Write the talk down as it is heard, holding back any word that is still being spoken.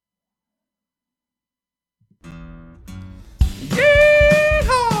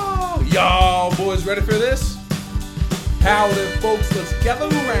ready for this? Howdy, folks, let's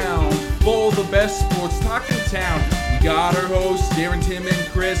gather around for the best sports talk in town. We got our hosts, Darren, Tim,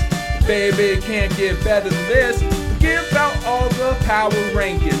 and Chris. Baby, can't get better than this. Give out all the power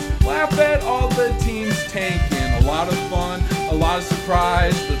rankings. Laugh at all the teams tanking. A lot of fun, a lot of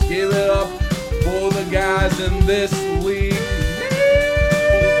surprise. Let's give it up for the guys in this league.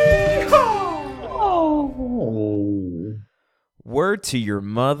 Oh. Word to your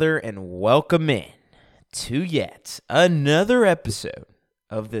mother and welcome in to yet another episode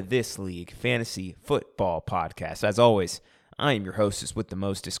of the This League Fantasy Football Podcast. As always, I am your hostess with the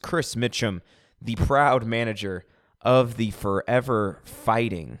mostest, Chris Mitchum, the proud manager of the forever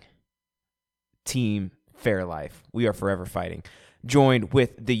fighting team Fairlife. We are forever fighting. Joined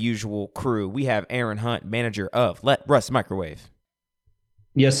with the usual crew, we have Aaron Hunt, manager of Let Russ Microwave.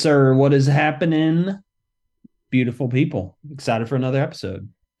 Yes, sir. What is happening? Beautiful people. Excited for another episode.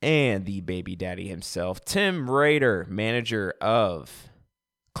 And the baby daddy himself, Tim Rader, manager of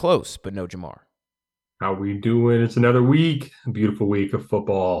Close But No Jamar. How we doing? It's another week. A beautiful week of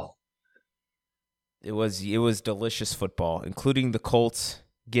football. It was delicious football, including the Colts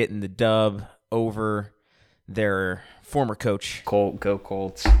getting the dub over their former coach. Go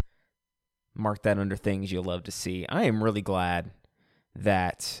Colts. Mark that under things you'll love to see. I am really glad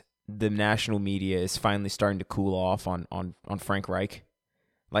that the national media is finally starting to cool off on Frank Reich.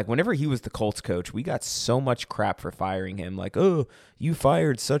 Like, whenever he was the Colts coach, we got so much crap for firing him. Like, oh, you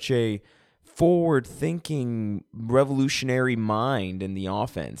fired such a forward-thinking, revolutionary mind in the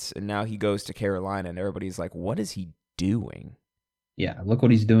offense. And now he goes to Carolina, and everybody's like, what is he doing? Yeah, look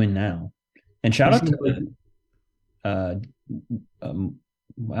what he's doing now. And shout out to,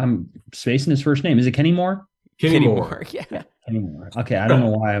 I'm spacing his first name. Is it Kenny Moore? Kenny Moore. Yeah. Kenny Moore. Okay, I don't know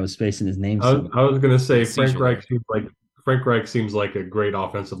why I was spacing his name. I was going to say Frank Reich seems like a great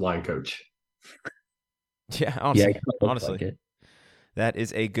offensive line coach. Yeah, honestly. Like that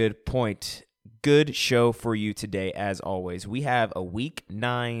is a good point. Good show for you today, as always. We have a Week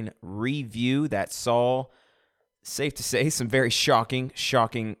 9 review that saw, safe to say, some very shocking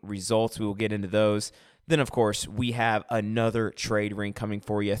results. We will get into those. Then, of course, we have another trade ring coming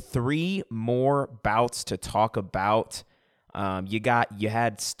for you. 3 more bouts to talk about. You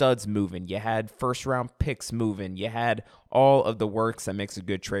had studs moving. You had first-round picks moving. You had all of the works that makes a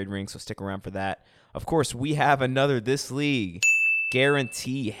good trade ring, so stick around for that. Of course, we have another This League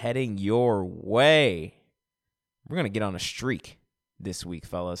guarantee heading your way. We're going to get on a streak this week,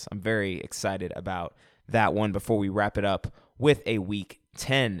 fellas. I'm very excited about that one before we wrap it up with a Week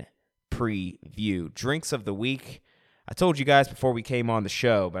 10 preview. Drinks of the week. I told you guys before we came on the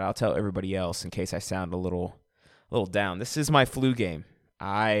show, but I'll tell everybody else in case I sound a little down. This is my flu game.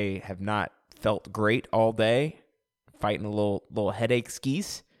 I have not felt great all day, fighting a little headache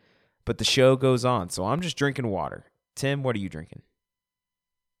skis, but the show goes on, so I'm just drinking water. Tim, what are you drinking?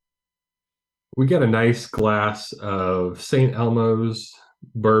 We got a nice glass of St. Elmo's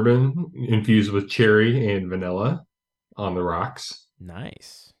bourbon infused with cherry and vanilla on the rocks.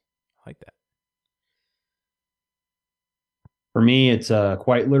 Nice. I like that. For me, it's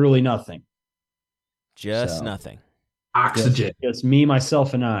quite literally nothing. Just nothing. Oxygen. Just me,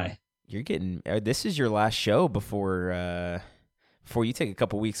 myself, and I. You're getting. This is your last show before you take a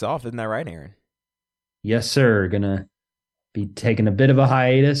couple weeks off, isn't that right, Aaron? Yes, sir. Gonna be taking a bit of a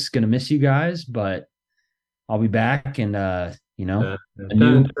hiatus. Gonna miss you guys, but I'll be back, and a new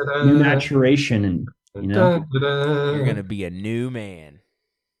maturation, and you're gonna be a new man.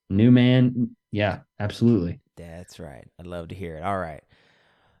 New man. Yeah, absolutely. That's right. I'd love to hear it. All right.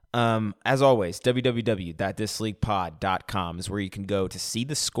 As always, www.thisleaguepod.com is where you can go to see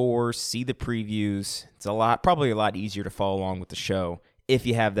the scores, see the previews. It's probably a lot easier to follow along with the show if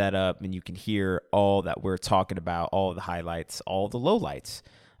you have that up and you can hear all that we're talking about, all of the highlights, all of the lowlights.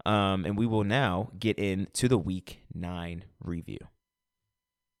 And we will now get into the Week 9 review.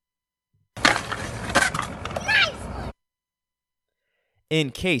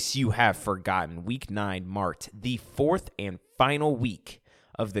 In case you have forgotten, Week 9 marked the 4th and final week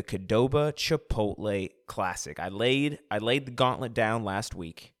of the Qdoba Chipotle Classic. I laid the gauntlet down last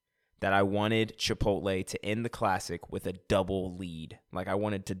week that I wanted Chipotle to end the Classic with a double lead. Like, I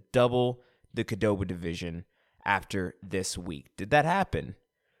wanted to double the Qdoba division after this week. Did that happen?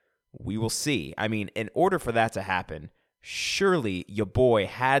 We will see. I mean, in order for that to happen, surely your boy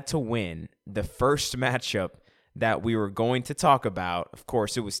had to win the first matchup that we were going to talk about. Of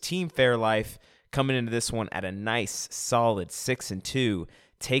course, it was Team Fairlife coming into this one at a nice, solid 6-2,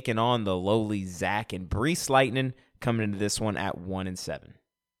 taking on the lowly Zach and Brees Lightning, coming into this one at 1-7.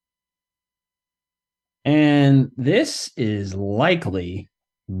 And this is likely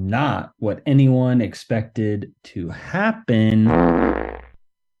not what anyone expected to happen.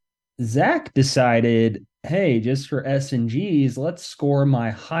 Zach decided, hey, just for S&Gs, let's score my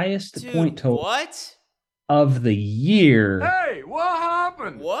highest point total of the year. Hey, what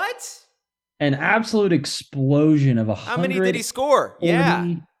happened? What? An absolute explosion of 100. How many did he score?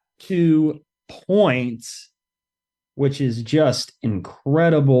 Yeah. 2 points, which is just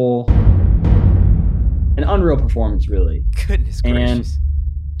incredible. An unreal performance, really. Goodness gracious.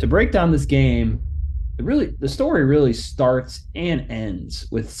 And to break down this game, the story really starts and ends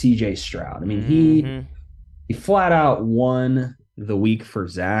with CJ Stroud. I mean, he flat out won the week for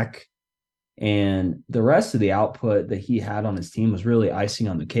Zach, and the rest of the output that he had on his team was really icing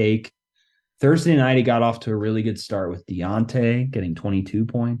on the cake. Thursday night, he got off to a really good start with Deontay getting 22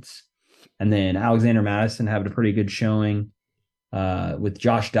 points. And then Alexander Madison having a pretty good showing with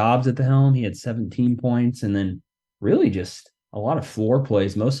Josh Dobbs at the helm. He had 17 points. And then really just a lot of floor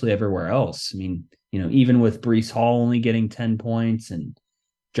plays, mostly everywhere else. I mean, even with Breece Hall only getting 10 points and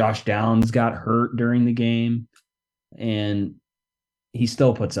Josh Downs got hurt during the game, and he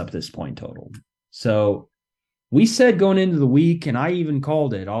still puts up this point total. So we said going into the week, and I even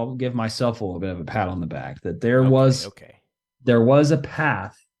called it, I'll give myself a little bit of a pat on the back, that there was a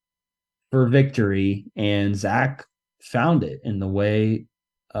path for victory, and Zach found it in the way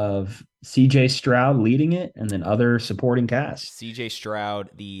of CJ Stroud leading it and then other supporting cast. CJ Stroud,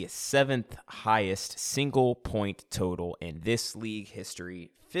 the 7th highest single point total in this league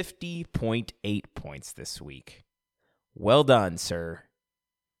history, 50.8 points this week. Well done, sir.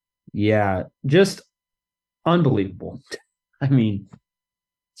 Yeah, just unbelievable. I mean,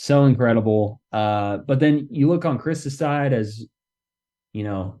 so incredible. But then you look on Chris's side, as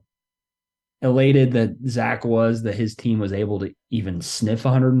elated that Zach was that his team was able to even sniff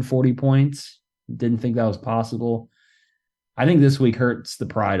 140 points. Didn't think that was possible. I think this week hurts the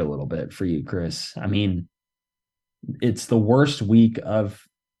pride a little bit for you, Chris. I mean, it's the worst week of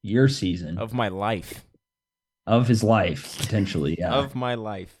your season. Of my life. Of his life, potentially, yeah. Of my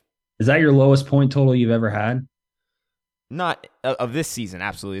life. Is that your lowest point total you've ever had? Not of this season,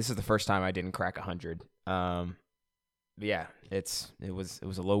 absolutely. This is the first time I didn't crack 100. Yeah, it was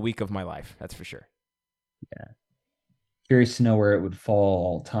a low week of my life, that's for sure. Yeah. Curious to know where it would fall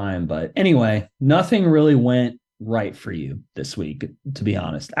all time. But anyway, nothing really went right for you this week, to be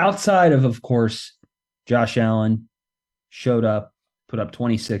honest. Outside of course, Josh Allen showed up, put up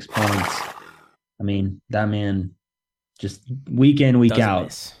 26 points. I mean, that man just week in, week out.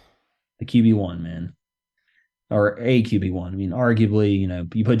 Miss. The QB1, man. Or a QB1. I mean, arguably,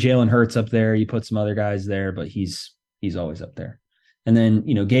 you put Jalen Hurts up there, you put some other guys there, but he's always up there. And then,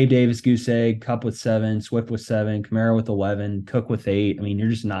 Gabe Davis, goose egg, Kupp with 7, Swift with 7, Kamara with 11, Cook with 8. I mean, you're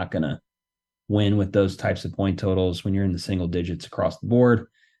just not going to win with those types of point totals when you're in the single digits across the board.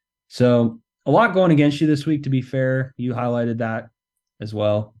 So a lot going against you this week, to be fair. You highlighted that as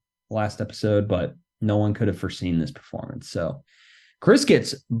well last episode, but no one could have foreseen this performance. So Chris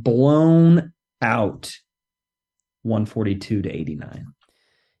gets blown out 142-89.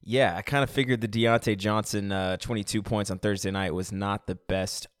 Yeah, I kind of figured the Deontay Johnson 22 points on Thursday night was not the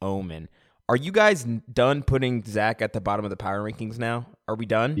best omen. Are you guys done putting Zach at the bottom of the power rankings now? Are we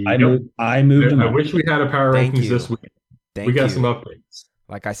done? I moved him. I wish we had a power rankings this week. We got some updates.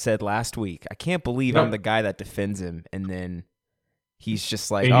 Like I said last week, I can't believe I'm the guy that defends him, and then he's just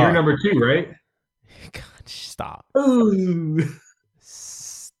like, and you're number 2, right? God, stop. Ooh.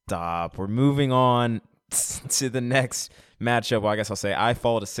 Stop. We're moving on to the next matchup. Well, I guess I'll say I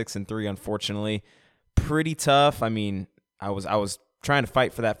fall to 6-3, unfortunately. Pretty tough. I mean, I was trying to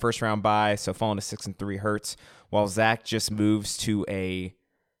fight for that first round bye, so falling to 6-3 hurts, while Zach just moves to a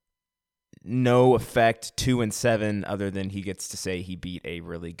no effect 2-7, other than he gets to say he beat a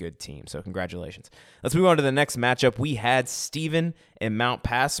really good team. So congratulations. Let's move on to the next matchup. We had Steven and Mount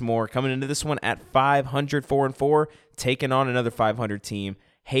Passmore coming into this one at 500, 4-4, taking on another 500 team,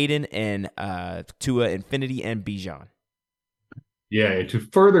 Hayden and Tua Infinity and Bijan. Yeah, to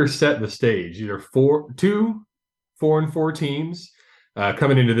further set the stage, two 4-4 teams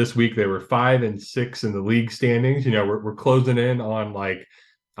coming into this week. They were 5-6 in the league standings. We're closing in on like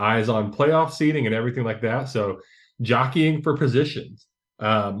eyes on playoff seeding and everything like that. So jockeying for positions.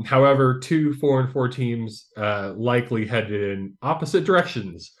 However, two 4-4 teams likely headed in opposite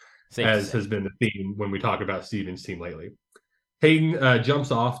directions, as has been the theme when we talk about Steven's team lately. Hayden jumps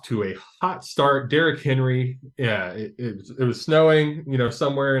off to a hot start. Derrick Henry, it was snowing,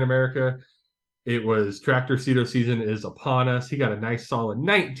 somewhere in America. It was tractor season is upon us. He got a nice solid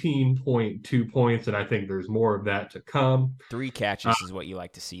 19.2 points, and I think there's more of that to come. 3 catches is what you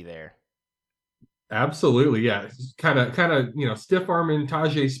like to see there. Absolutely, yeah. Kind of, stiff arming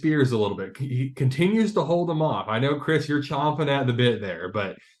Tajay Spears a little bit. He continues to hold him off. I know, Chris, you're chomping at the bit there,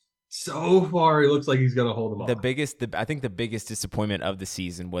 but so far it looks like he's going to hold him off. I think the biggest disappointment of the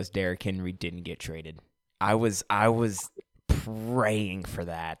season was Derrick Henry didn't get traded. I was praying for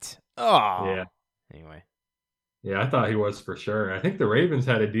that. Oh, yeah. Anyway. Yeah, I thought he was for sure. I think the Ravens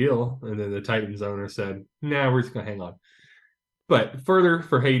had a deal, and then the Titans owner said, "Nah, we're just going to hang on." But further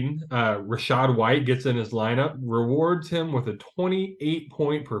for Hayden, Rachaad White gets in his lineup, rewards him with a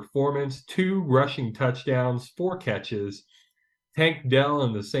 28-point performance, 2 rushing touchdowns, 4 catches. Tank Dell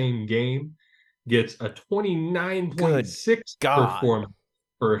in the same game gets a 29.6 performance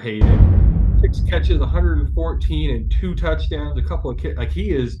for Hayden. 6 catches, 114, and 2 touchdowns, a couple of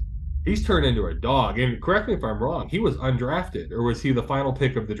he's turned into a dog. And correct me if I'm wrong, he was undrafted, or was he the final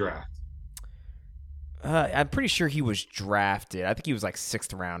pick of the draft? I'm pretty sure he was drafted. I think he was like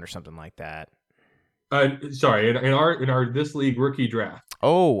 6th round or something like that. Sorry, in our this league rookie draft.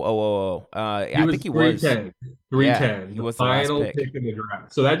 I think he was 310. Yeah, he was the final last pick in the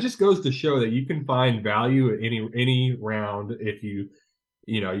draft. So that just goes to show that you can find value at any round if you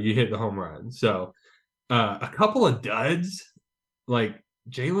hit the home run. So a couple of duds like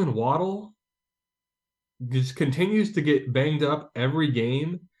Jalen Waddle just continues to get banged up every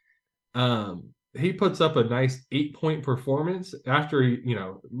game. He puts up a nice 8-point performance after he,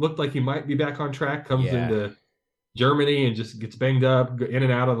 looked like he might be back on track, comes into Germany and just gets banged up, in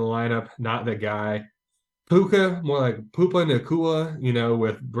and out of the lineup. Not the guy. Puka, more like Pupa Nakua,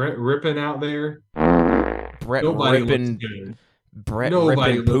 with Brett Rippin out there. Brett Rippin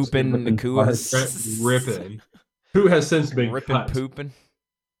pooping Nakua. Brett Rippin, who has since been cut. Pooping.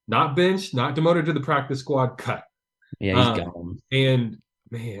 Not benched, not demoted to the practice squad, cut. Yeah, he's gone. And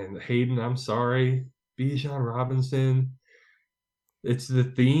man, Hayden, I'm sorry. Bijan Robinson. It's the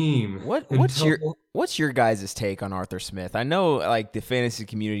theme. What's your guys' take on Arthur Smith? I know like the fantasy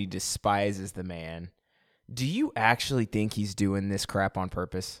community despises the man. Do you actually think he's doing this crap on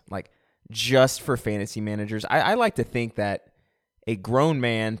purpose? Like just for fantasy managers? I like to think that a grown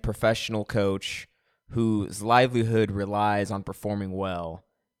man, professional coach whose livelihood relies on performing well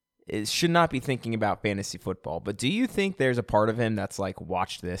should not be thinking about fantasy football. But do you think there's a part of him that's like,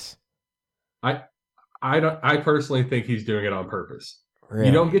 watch this? I personally think he's doing it on purpose. Really?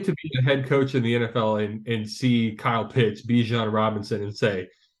 You don't get to be a head coach in the NFL and see Kyle Pitts, Bijan Robinson, and say,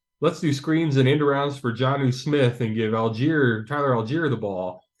 let's do screens and end arounds for Jonnu Smith and give Tyler Algier the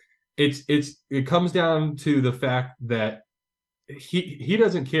ball. It comes down to the fact that he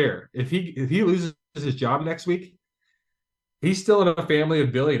doesn't care if he loses his job next week. He's still in a family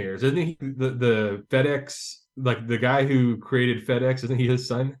of billionaires, isn't he? The FedEx, like the guy who created FedEx, isn't he his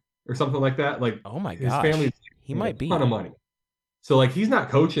son or something like that? Like, oh my his gosh, family, he might be a ton of money. So like, he's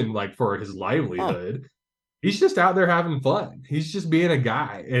not coaching like for his livelihood. He's just out there having fun. He's just being a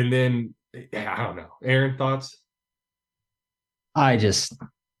guy. And then I don't know. Aaron, thoughts? I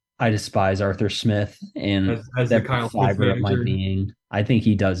despise Arthur Smith and as that the Kyle fiber of my being. I think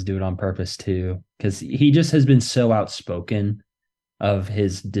he does do it on purpose too, because he just has been so outspoken of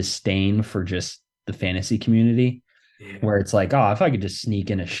his disdain for just the fantasy community, where it's like, oh, if I could just sneak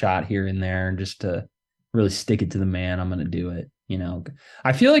in a shot here and there and just to really stick it to the man, I'm going to do it.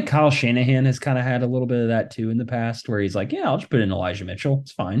 I feel like Kyle Shanahan has kind of had a little bit of that too in the past, where he's like, yeah, I'll just put in Elijah Mitchell.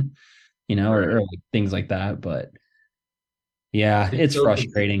 It's fine, or like things like that. But yeah, it's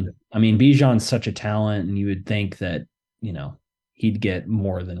frustrating. I mean, Bijan's such a talent, and you would think that, he'd get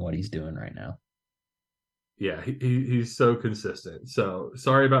more than what he's doing right now. Yeah, he's so consistent. So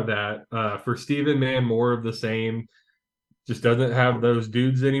sorry about that. For Steven, man, more of the same. Just doesn't have those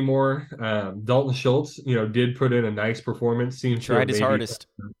dudes anymore. Dalton Schultz, did put in a nice performance. Seems tried his hardest.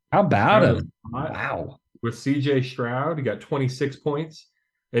 How about him? Wow. With CJ Stroud, he got 26 points.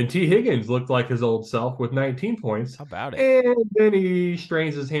 And T. Higgins looked like his old self with 19 points. How about it? And then he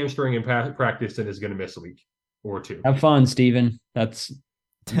strains his hamstring in practice and is going to miss a week or two. Have fun, Steven. That's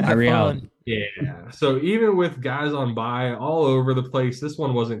my reality. Yeah. So even with guys on bye all over the place, this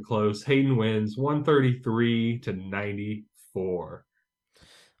one wasn't close. Hayden wins 133-94.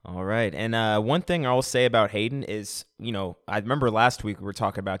 All right. And one thing I'll say about Hayden is, I remember last week we were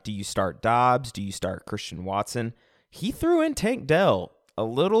talking about, do you start Dobbs? Do you start Christian Watson? He threw in Tank Dell a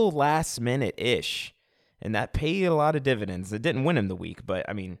little last minute-ish, and that paid a lot of dividends. It didn't win him the week, but,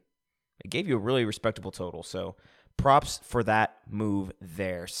 it gave you a really respectable total. So props for that move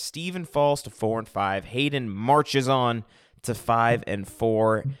there. Steven falls to 4-5. Hayden marches on to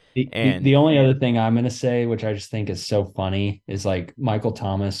 5-4. The only other thing I'm going to say, which I just think is so funny, is like Michael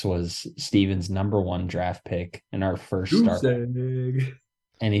Thomas was Steven's #1 draft pick in our first start.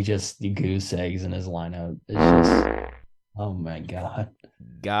 and he goose eggs in his lineup. It's just, oh my God.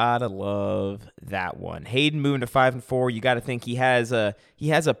 Gotta love that one. Hayden moving to 5-4. You got to think he has a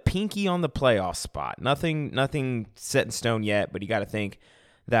pinky on the playoff spot. Nothing set in stone yet, but you got to think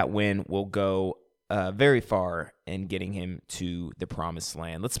that win will go very far in getting him to the promised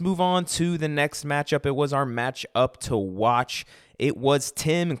land. Let's move on to the next matchup. It was our matchup to watch. It was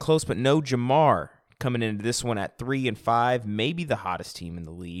Tim and close but no Jamar coming into this one at 3-5, maybe the hottest team in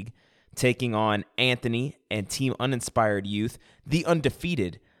the league, taking on Anthony and Team Uninspired Youth, the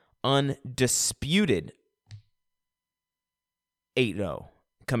undefeated, undisputed 8-0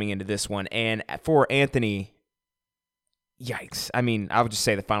 coming into this one. And for Anthony, yikes. I mean, I would just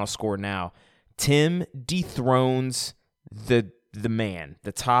say the final score now. Tim dethrones the man,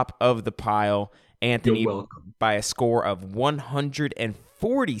 the top of the pile, Anthony, by a score of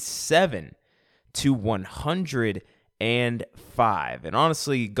 147 to 105. And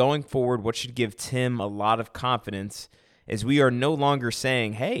honestly, going forward, what should give Tim a lot of confidence is we are no longer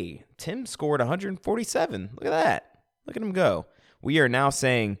saying, hey, Tim scored 147. Look at that. Look at him go. We are now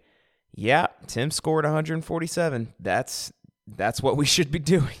saying, yeah, Tim scored 147. That's what we should be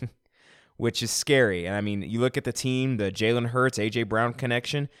doing, which is scary. And I mean, you look at the team, the Jalen Hurts, A.J. Brown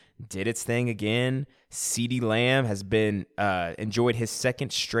connection did its thing again. CeeDee Lamb has been enjoyed his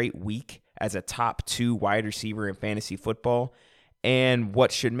second straight week as a top 2 wide receiver in fantasy football. And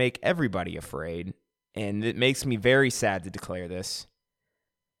what should make everybody afraid, and it makes me very sad to declare this,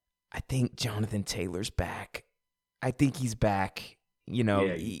 I think Jonathan Taylor's back. I think he's back. You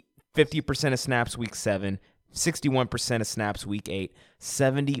know, 50% of snaps week 7, 61% of snaps week 8,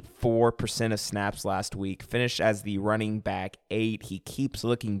 74% of snaps last week. Finished as the running back 8. He keeps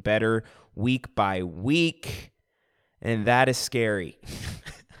looking better week by week, and that is scary.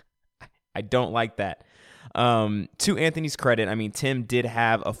 I don't like that. To Anthony's credit, I mean, Tim did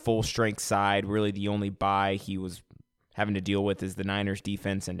have a full strength side. Really, the only bye he was having to deal with is the Niners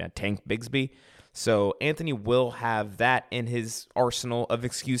defense and Tank Bigsby. So Anthony will have that in his arsenal of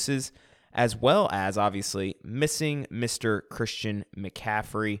excuses, as well as, obviously, missing Mr. Christian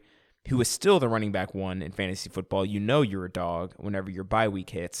McCaffrey, who is still the running back 1 in fantasy football. You know you're a dog whenever your bye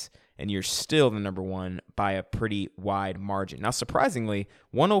week hits, and you're still the number 1 by a pretty wide margin. Now, surprisingly,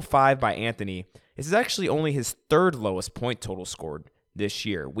 105 by Anthony. This is actually only his 3rd lowest point total scored this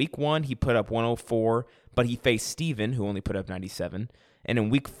year. Week 1, he put up 104, but he faced Steven, who only put up 97. And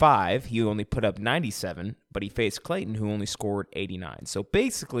in week 5, he only put up 97, but he faced Clayton, who only scored 89. So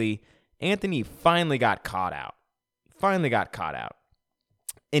basically, Anthony finally got caught out.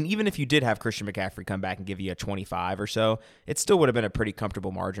 And even if you did have Christian McCaffrey come back and give you a 25 or so, it still would have been a pretty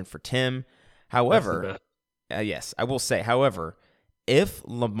comfortable margin for Tim. However, yes, I will say, however, if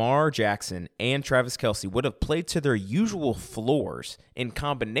Lamar Jackson and Travis Kelce would have played to their usual floors in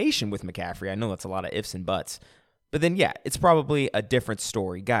combination with McCaffrey, I know that's a lot of ifs and buts, but then, yeah, it's probably a different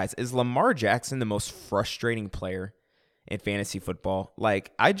story. Guys, is Lamar Jackson the most frustrating player in fantasy football?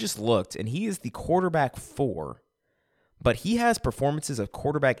 Like, I just looked, and he is the quarterback 4, but he has performances of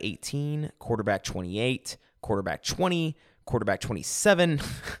quarterback 18, quarterback 28, quarterback 20, quarterback 27.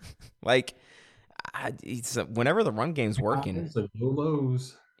 Like, whenever the run game's working. No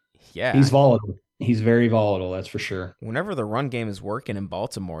lows. Yeah. He's volatile. He's very volatile, that's for sure. Whenever the run game is working in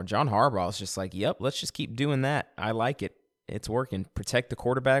Baltimore, John Harbaugh is just like, yep, let's just keep doing that. I like it. It's working. Protect the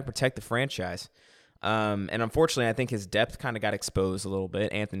quarterback, protect the franchise. And unfortunately, I think his depth kind of got exposed a little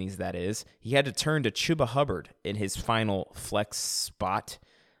bit. Anthony's, that is. He had to turn to Chuba Hubbard in his final flex spot.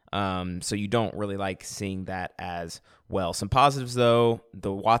 So you don't really like seeing that as well. Some positives, though.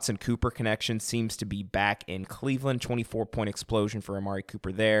 The Watson-Cooper connection seems to be back in Cleveland. 24-point explosion for Amari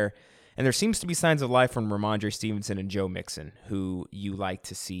Cooper there. And there seems to be signs of life from Ramondre Stevenson and Joe Mixon, who you like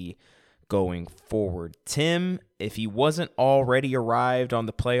to see going forward. Tim, if he wasn't already arrived on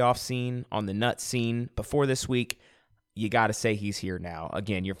the playoff scene, on the nut scene before this week, you got to say he's here now.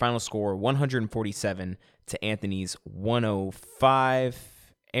 Again, your final score, 147 to Anthony's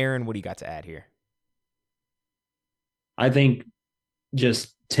 105. Aaron, what do you got to add here? I think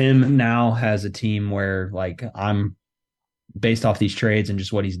just Tim now has a team where, like, I'm based off these trades and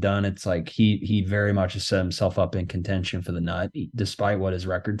just what he's done, it's like he very much has set himself up in contention for the nut, despite what his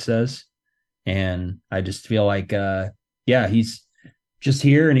record says. And I just feel like, he's just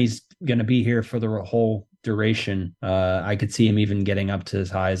here and he's going to be here for the whole duration. I could see him even getting up to as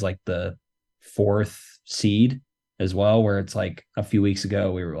high as like the 4th seed as well, where it's like a few weeks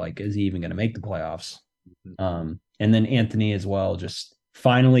ago, we were like, is he even going to make the playoffs? And then Anthony as well, just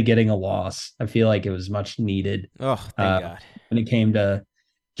finally getting a loss. I feel like it was much needed. Oh, thank God. When it came to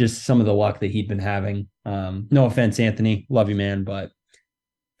just some of the luck that he'd been having. No offense, Anthony. Love you, man. But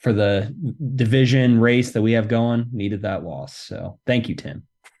for the division race that we have going, needed that loss. So thank you, Tim.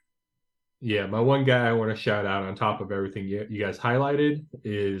 Yeah, my one guy I want to shout out on top of everything you guys highlighted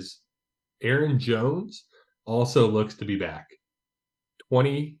is Aaron Jones. Also looks to be back.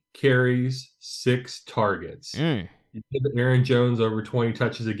 20 carries, 6 targets. You give Aaron Jones over 20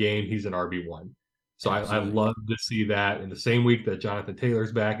 touches a game, he's an RB1. So I love to see that. In the same week that Jonathan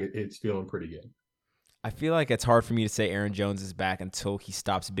Taylor's back, it's feeling pretty good. I feel like it's hard for me to say Aaron Jones is back until he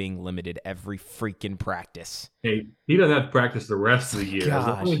stops being limited every freaking practice. Hey, he doesn't have to practice the rest of the year.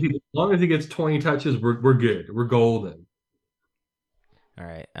 Gosh. As long as he gets 20 touches, we're good. We're golden. All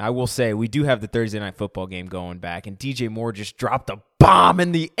right. I will say we do have the Thursday Night Football game going back, and DJ Moore just dropped a bomb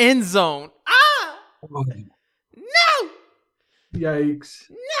in the end zone. Ah! Oh, No!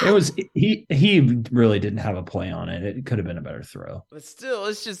 yikes. It was he really didn't have a play on it. It could have been a better throw. But still,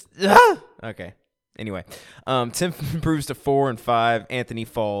 it's just okay. Anyway, Tim improves to 4-5. Anthony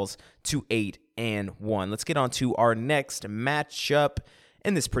falls to 8-1. Let's get on to our next matchup,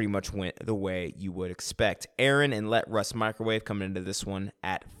 and this pretty much went the way you would expect. Aaron and Let Russ Microwave coming into this one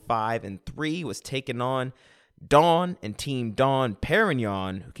at 5-3 was taking on Dawn and Team Dawn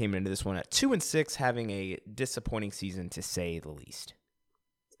Perignon, who came into this one at 2-6, having a disappointing season to say the least.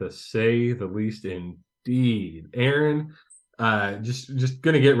 To say the least, indeed. Aaron, just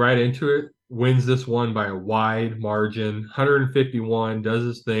gonna get right into it. Wins this one by a wide margin, 151. Does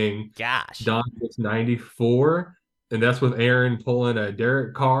his thing. Gosh, Don gets 94, and that's with Aaron pulling a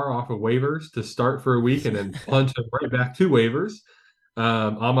Derek Carr off of waivers to start for a week, and then punt him right back to waivers.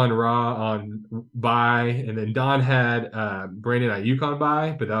 Amon Ra on bye, and then Don had Brandon Ayuk on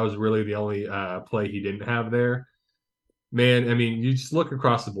bye, but that was really the only play he didn't have there. Man, I mean, you just look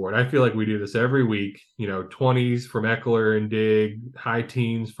across the board. I feel like we do this every week. 20s from Eckler and Digg, high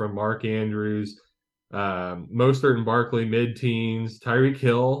teens from Mark Andrews, Mostert and Barkley, mid-teens. Tyreek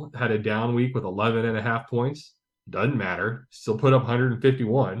Hill had a down week with 11.5 points. Doesn't matter. Still put up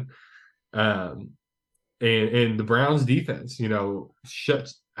 151. And the Browns defense,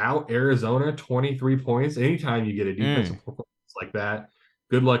 shuts out Arizona 23 points. Anytime you get a defensive performance like that,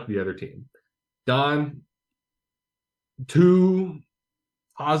 good luck to the other team. Don, 2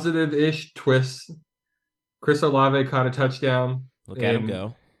 positive-ish twists. Chris Olave caught a touchdown. Look at him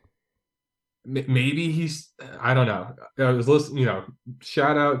go. Maybe I don't know. I was listening,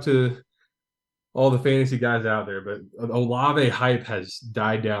 shout out to all the fantasy guys out there, but Olave hype has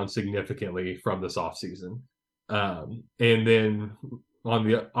died down significantly from this offseason. And then on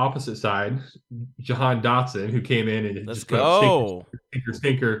the opposite side, Jahan Dotson, who came in and Let's just go.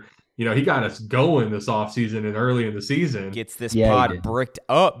 Stinker. He got us going this offseason and early in the season. Gets this pod bricked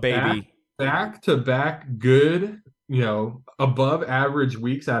up, baby. Back to back good, above average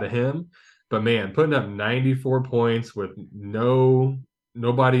weeks out of him. But man, putting up 94 points with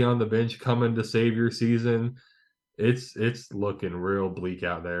nobody on the bench coming to save your season, it's looking real bleak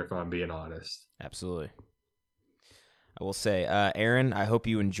out there, if I'm being honest. Absolutely. I will say, Aaron, I hope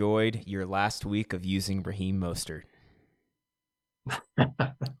you enjoyed your last week of using Raheem Mostert.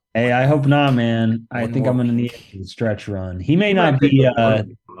 Hey, I hope not, man. I think I'm going to need a stretch run. He may not be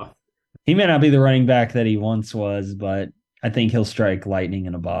the running back that he once was, but I think he'll strike lightning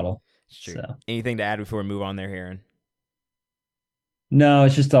in a bottle. Sure. So. Anything to add before we move on there, Aaron? No,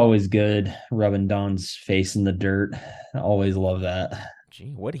 it's just always good rubbing Don's face in the dirt. I always love that.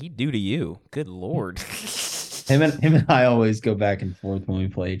 Gee, what did he do to you? Good Lord. Him and I always go back and forth when we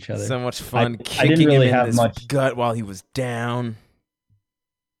play each other. So much fun I kicking didn't really him in have his much gut while he was down.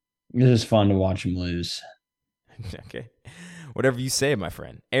 It was just fun to watch him lose. Okay. Whatever you say, my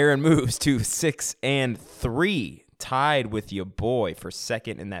friend. Aaron moves to 6-3, tied with your boy for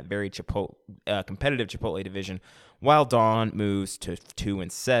second in that very competitive Chipotle division, while Don moves to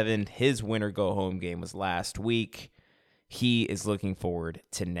 2-7. His winner go-home game was last week. He is looking forward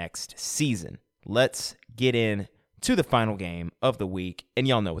to next season. Let's get in to the final game of the week, and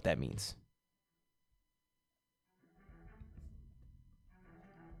y'all know what that means.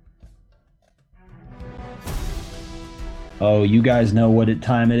 Oh, you guys know what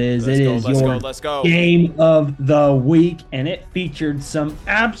time it is. Let's go. Game of the week, and it featured some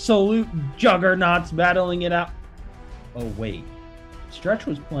absolute juggernauts battling it out. Oh, wait. Stretch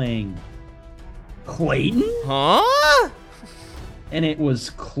was playing Clayton? Huh? And it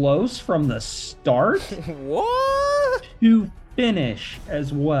was close from the start What? to finish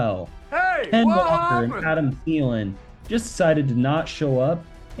as well. Hey, Ken what Walker happened? and Adam Thielen just decided to not show up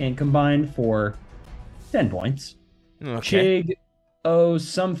and combined for 10 points. Okay. Chig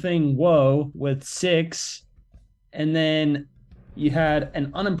something whoa with 6, and then you had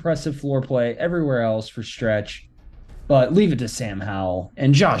an unimpressive floor play everywhere else for Stretch. But leave it to Sam Howell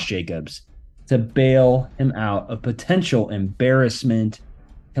and Josh Jacobs to bail him out of potential embarrassment,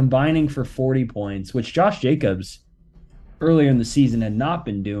 combining for 40 points, which Josh Jacobs earlier in the season had not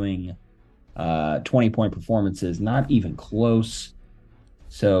been doing 20-point performances, not even close.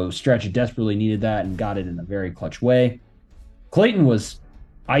 So Stretch desperately needed that and got it in a very clutch way. Clayton was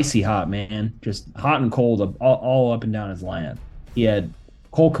icy hot, man. Just hot and cold all up and down his lineup. He had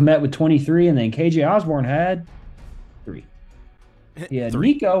Cole Kmet with 23, and then KJ Osborne had 3. He had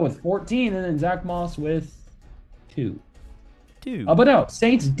Nico with 14, and then Zach Moss with 2. But no,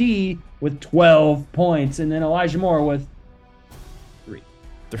 Saints D with 12 points, and then Elijah Moore with 3.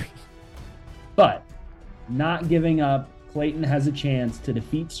 But not giving up, Clayton has a chance to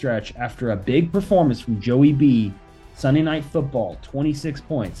defeat Stretch after a big performance from Joey B. Sunday Night Football, 26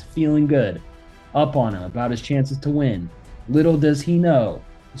 points, feeling good, up on him about his chances to win. Little does he know,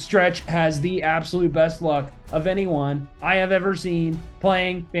 Stretch has the absolute best luck of anyone I have ever seen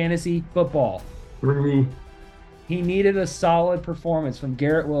playing fantasy football. He needed a solid performance from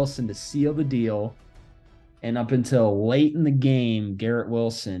Garrett Wilson to seal the deal. And up until late in the game, Garrett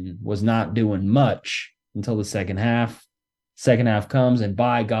Wilson was not doing much until the second half. Second half comes, and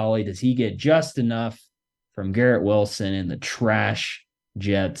by golly, does he get just enough from Garrett Wilson and the trash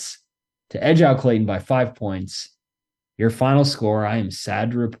Jets to edge out Clayton by 5 points. Your final score, I am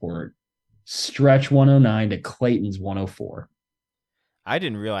sad to report, Stretch 109 to Clayton's 104. I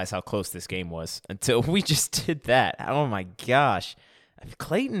didn't realize how close this game was until we just did that. Oh my gosh.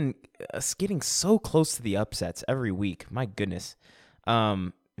 Clayton is getting so close to the upsets every week. My goodness.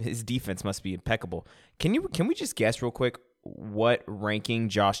 His defense must be impeccable. Can we just guess real quick what ranking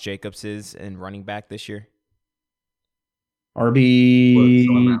Josh Jacobs is in running back this year? RB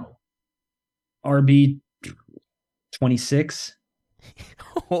 26.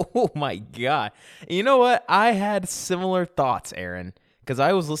 Oh my God. You know what? I had similar thoughts, Aaron, because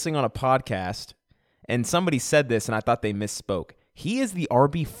I was listening on a podcast and somebody said this and I thought they misspoke. He is the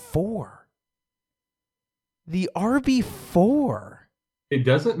RB4. The RB4. It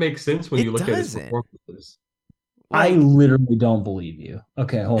doesn't make sense when you look at his performances. I literally don't believe you.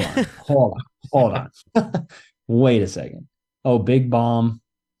 Okay, hold on. Wait a second. Oh, big bomb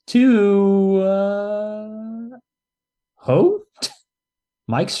to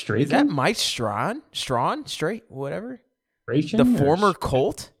Mike Strahan? Is that Mike Strahan? Straight, whatever. The former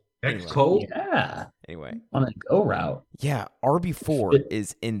Colt? Ex-Colt? Yeah. Anyway. On a go route. Yeah, RB4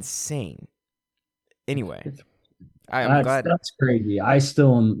 is insane. Anyway. I'm glad. That's crazy. I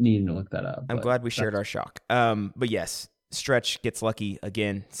still need to look that up. I'm glad we shared our shock. But yes, Stretch gets lucky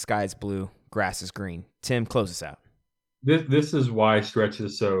again. Sky's blue, grass is green. Tim, close us out. This is why Stretch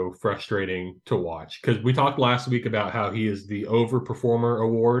is so frustrating to watch, because we talked last week about how he is the overperformer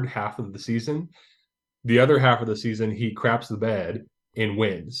award half of the season. The other half of the season, he craps the bed and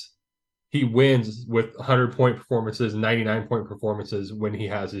wins. He wins with 100-point performances, 99-point performances when he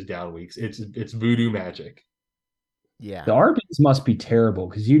has his down weeks. It's voodoo magic. Yeah. The RBs must be terrible,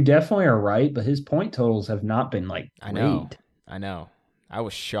 because you definitely are right, but his point totals have not been great. I know. I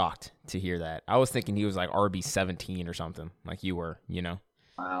was shocked to hear that. I was thinking he was like RB 17 or something, like you were, you know.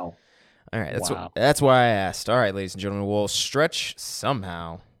 Wow. All right, that's why I asked. All right, ladies and gentlemen, we'll Stretch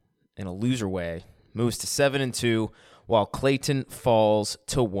somehow in a loser way moves to 7-2, while Clayton falls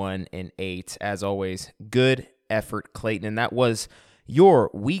to 1-8. As always, good effort, Clayton, and that was your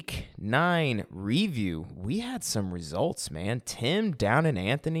Week 9 review. We had some results, man. Tim down in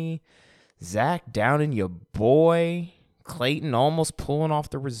Anthony, Zach down in your boy. Clayton almost pulling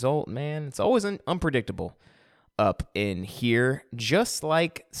off the result, man. It's always unpredictable up in here, just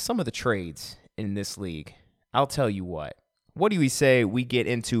like some of the trades in this league. I'll tell you what. What do we say we get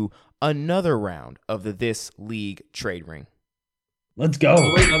into another round of the This League Trade Ring? Let's go.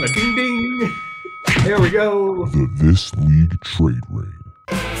 Wait on the ding ding. There we go. The This League Trade Ring.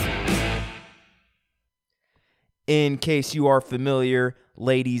 In case you are familiar,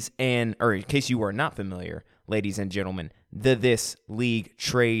 in case you are not familiar, ladies and gentlemen, the This League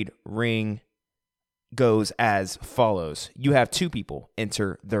Trade Ring goes as follows. You have two people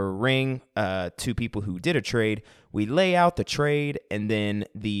enter the ring, two people who did a trade. We lay out the trade, and then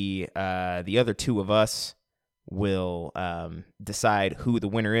the other two of us will decide who the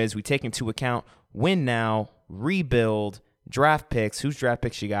winner is. We take into account win now, rebuild, draft picks, whose draft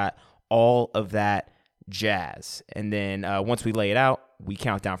picks you got, all of that jazz. And then once we lay it out, we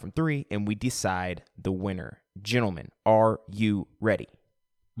count down from 3, and we decide the winner. Gentlemen, are you ready?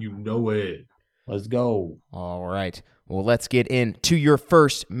 You know it. Let's go. All right. Well, let's get into your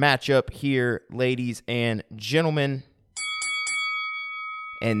first matchup here, ladies and gentlemen.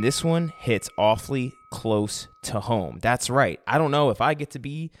 And this one hits awfully close to home. That's right. I don't know if I get to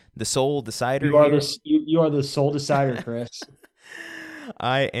be the sole decider. You are the sole decider, Chris.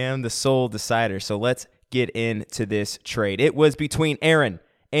 I am the sole decider. So let's get into this trade. It was between Aaron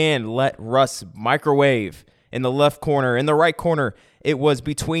and Let Russ Microwave in the left corner. In the right corner, it was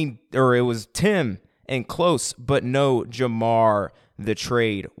Tim and close, but no Jamar. The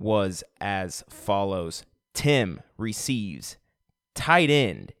trade was as follows. Tim receives tight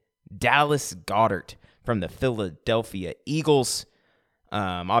end Dallas Goedert from the Philadelphia Eagles.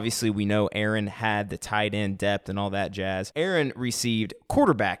 Obviously, we know Aaron had the tight end depth and all that jazz. Aaron received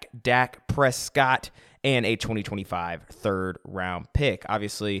quarterback Dak Prescott and a 2025 third-round pick.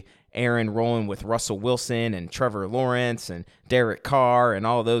 Obviously, Aaron rolling with Russell Wilson and Trevor Lawrence and Derek Carr and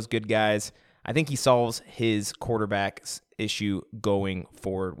all those good guys. I think he solves his quarterback's issue going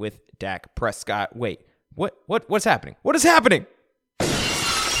forward with Dak Prescott. Wait, what's happening? What is happening? Oh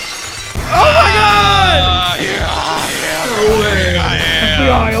my God! Here I am. No way. Here I am.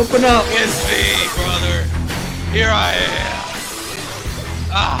 FBI, open up. It's me, brother. Here I am.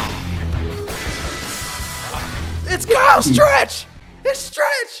 It's Kyle Stretch! It's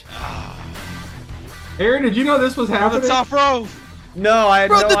Stretch! Aaron, did you know this was On the happening? top rope. No, I had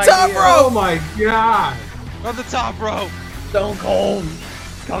From no the idea. top Oh rope! my God. On the top rope. Stone Cold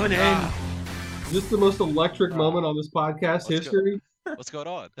coming in. Is this the most electric moment on this podcast Let's go. history? What's going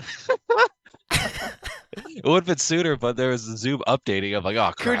on? It would have been sooner, but there was a Zoom updating. I'm like,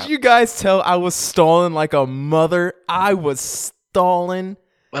 oh, crap. Could you guys tell I was stalling like a mother? I was stalling.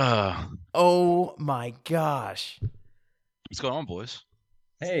 Oh my gosh. What's going on, boys?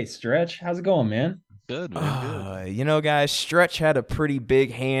 Hey, Stretch, how's it going, man? Good, man. Good. You know, guys, Stretch had a pretty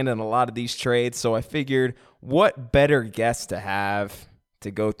big hand in a lot of these trades, so I figured what better guest to have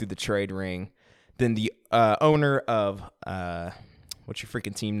to go through the trade ring than the owner of, what's your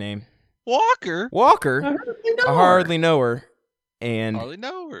freaking team name? Walker. Walker. I hardly know her. And Hardly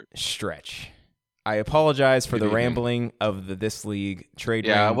know her. Stretch. I apologize for Good the evening. rambling of the This League trade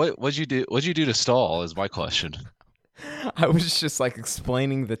Yeah. ring. What'd you do? What'd you do to stall? Is my question. I was just like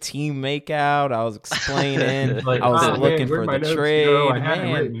explaining the team makeout. I was explaining. Like, I was oh, looking man, for where'd my the notes trade. go? I had it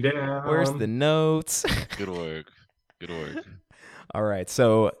Man, written down. where's the notes? Good work. Good work. All right,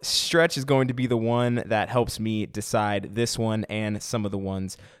 so Stretch is going to be the one that helps me decide this one and some of the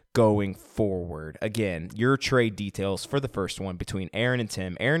ones going forward. Again, your trade details for the first one between Aaron and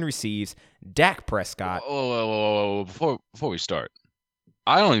Tim. Aaron receives Dak Prescott. Whoa. Before we start,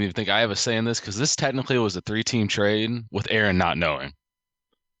 I don't even think I have a say in this because this technically was a 3-team trade with Aaron not knowing.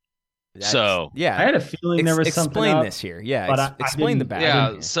 So yeah, I had a feeling there was something explain up, this here. Yeah, but I explain the didn't- back.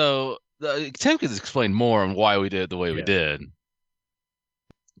 yeah, so Tim could explain more on why we did it the way we Yeah. did.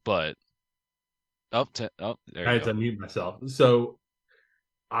 But there I you had go. to mute myself. So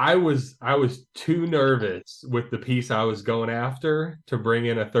I was too nervous with the piece I was going after to bring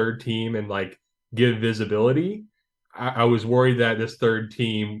in a third team and like give visibility. I was worried that this third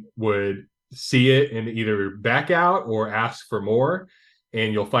team would see it and either back out or ask for more.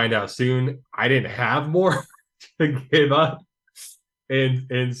 And you'll find out soon I didn't have more to give up.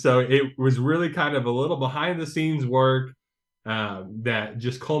 And so it was really kind of a little behind the scenes work that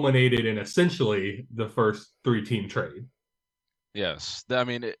just culminated in essentially the first 3-team trade. Yes. I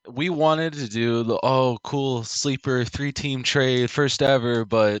mean, we wanted to do the cool sleeper 3-team trade first ever,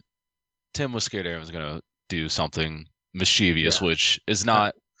 but Tim was scared Aaron was going to do something mischievous, Yeah. which is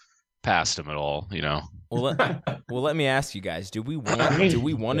not past him at all, you know. Well, let me ask you guys: Do we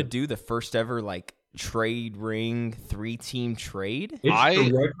want to do the first ever like trade ring 3-team trade? It's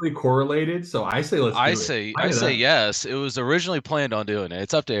directly correlated, so I say let's do it. I say yes. It was originally planned on doing it.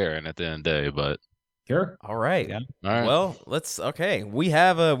 It's up to Aaron at the end of the day, but Sure. All right. Yeah. all right. Well, we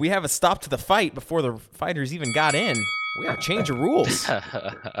have a stop to the fight before the fighters even got in. We got to change the rules.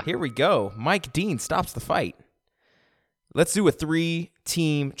 Here we go. Mike Dean stops the fight. Let's do a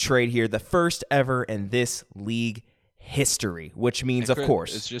 3-team trade here, the first ever in this league history, which means, Hey, of Chris,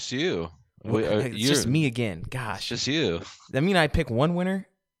 course, it's just you. it's just me again. Gosh, It's just you. that mean I pick one winner?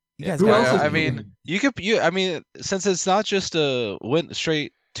 You guys Who got else is I mean, since it's not just a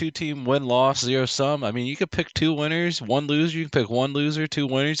straight 2-team win-loss, 0-sum. I mean, you could pick 2 winners, 1 loser. You can pick 1 loser, 2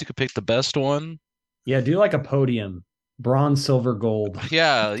 winners. You could pick the best one. Yeah, do like a podium. Bronze, silver, gold.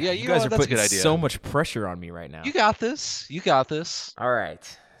 Yeah. You know guys what? are That's a putting good idea. so much pressure on me right now. You got this. You got this. All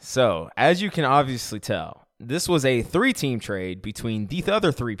right. So, as you can obviously tell, this was a 3-team trade between the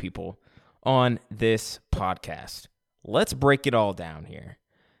other 3 people on this podcast. Let's break it all down here.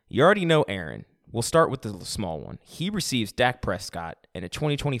 You already know Aaron. We'll start with the small one. He receives Dak Prescott and a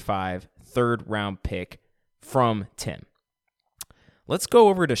 2025 third-round pick from Tim. Let's go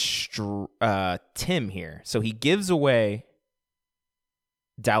over to Tim here. So he gives away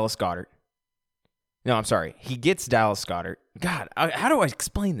Dallas Goedert. No, I'm sorry. He gets Dallas Goedert. God, how do I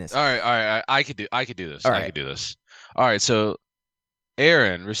explain this? All right. I could do this. All I right. could do this. All right. So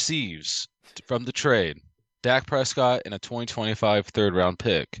Aaron receives from the trade Dak Prescott and a 2025 third-round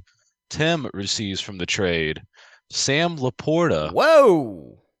pick. Tim receives from the trade Sam Laporta,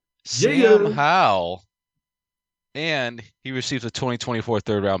 Whoa. Sam Howell, and he receives a 2024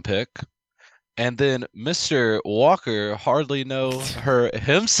 third-round pick. And then Mr. Walker hardly know her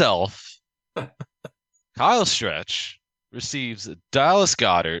himself, Kyle Stretch, receives Dallas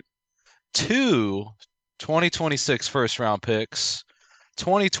Goedert, 2 2026 first-round picks,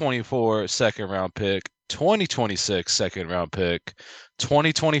 2024 second-round pick, 2026 second-round pick,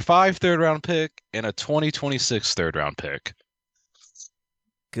 2025 third-round pick, and a 2026 third-round pick.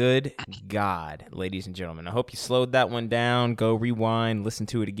 Good God, ladies and gentlemen. I hope you slowed that one down. Go rewind, listen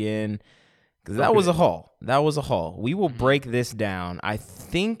to it again. Because that was a haul. That was a haul. We will break this down. I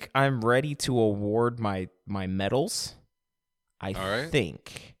think I'm ready to award my medals. I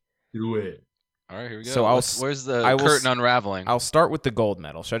think. Do it. All right, here we go. So where's the curtain unraveling? I'll start with the gold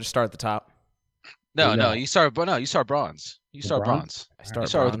medal. Should I just start at the top? No, you start bronze. You start bronze. You start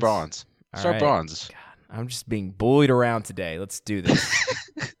with the bronze. Start bronze. God, I'm just being bullied around today. Let's do this.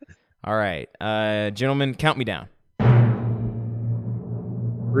 All right. Gentlemen, count me down.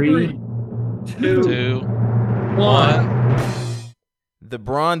 3, 2, 1. The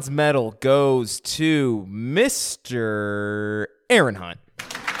bronze medal goes to Mr. Aaron Hunt.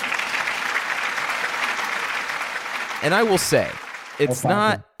 And I will say, it's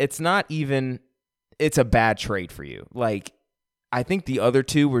a bad trade for you. Like, I think the other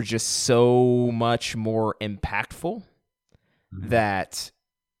two were just so much more impactful that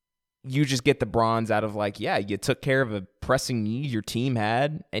you just get the bronze out of you took care of a pressing need your team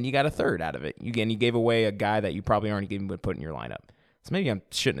had, and you got a third out of it. You gave away a guy that you probably aren't even would put in your lineup. So maybe I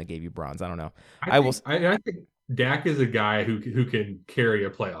shouldn't have gave you bronze. I don't know. I think Dak is a guy who can carry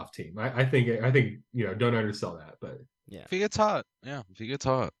a playoff team. I think don't undersell that, but yeah, if he gets hot,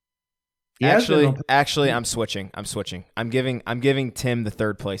 Actually, I'm switching. I'm giving Tim the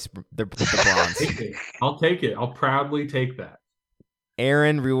third place, the bronze. I'll take it. I'll proudly take that.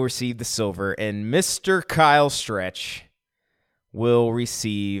 Aaron will receive the silver, and Mr. Kyle Stretch will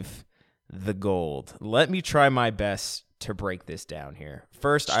receive the gold. Let me try my best to break this down here.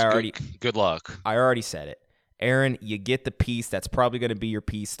 First, good luck. I already said it. Aaron, you get the piece that's probably going to be your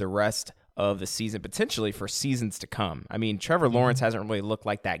piece the rest of the season, potentially for seasons to come. I mean, Trevor Lawrence hasn't really looked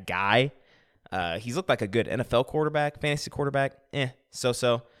like that guy. He's looked like a good NFL quarterback, fantasy quarterback,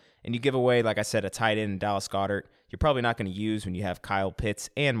 so. And you give away, like I said, a tight end in Dallas Goedert. You're probably not going to use when you have Kyle Pitts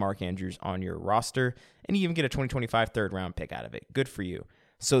and Mark Andrews on your roster, and you even get a 2025 third-round pick out of it. Good for you.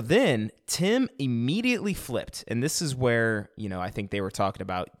 So then Tim immediately flipped, and this is where, I think they were talking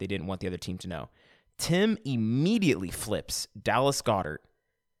about they didn't want the other team to know. Tim immediately flips Dallas Goedert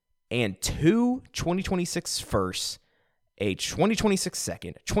and 2 2026 firsts, a 2026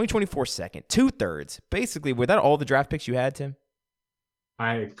 second, 2024 second, 2 thirds. Basically, were that all the draft picks you had, Tim?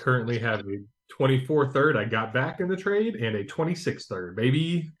 I currently have a 24 third I got back in the trade and a 26 third,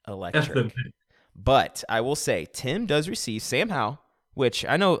 baby. Electric. But I will say, Tim does receive Sam Howell, which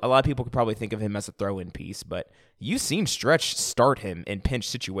I know a lot of people could probably think of him as a throw-in piece, but you've seen Stretch start him in pinch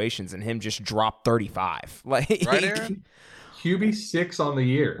situations and him just drop 35. Right, Aaron? QB6 on the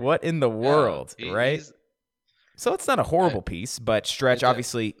year. What in the world, right? So it's not a horrible piece, but Stretch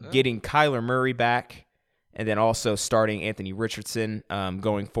obviously getting Kyler Murray back and then also starting Anthony Richardson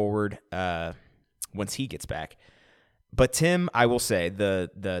going forward once he gets back. But Tim, I will say,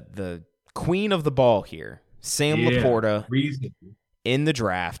 the queen of the ball here, Sam Laporta, in the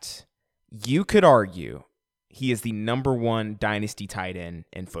draft, you could argue he is the number 1 dynasty tight end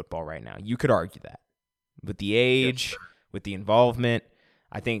in football right now. You could argue that. With the age, with the involvement,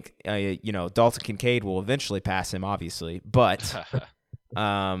 I think, Dalton Kincaid will eventually pass him, obviously. But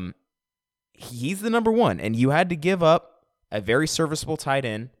he's the number 1, and you had to give up a very serviceable tight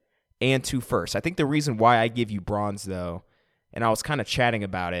end and 2 firsts. I think the reason why I give you bronze, though, and I was kind of chatting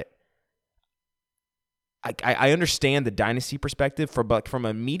about it, I understand the dynasty perspective, but from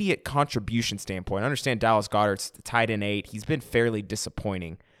an immediate contribution standpoint, I understand Dallas Goedert's the tight end 8. He's been fairly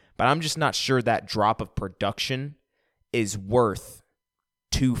disappointing, but I'm just not sure that drop of production is worth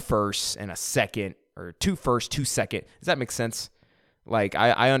 2 firsts and a second, or 2 firsts, 2 second. Does that make sense? Like,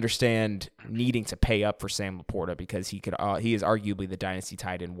 I understand needing to pay up for Sam Laporta because he is arguably the dynasty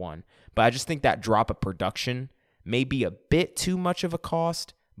tight end 1. But I just think that drop of production may be a bit too much of a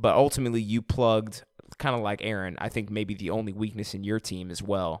cost, but ultimately you plugged kind of like Aaron, I think maybe the only weakness in your team as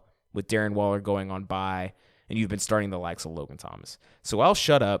well, with Darren Waller going on bye, and you've been starting the likes of Logan Thomas. So I'll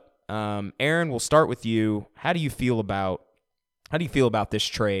shut up. Aaron, we'll start with you. How do you feel about this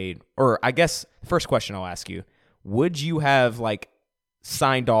trade? Or I guess first question I'll ask you, would you have like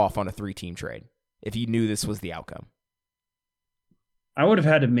signed off on a 3-team trade if you knew this was the outcome? I would have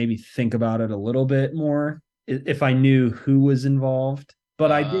had to maybe think about it a little bit more if I knew who was involved.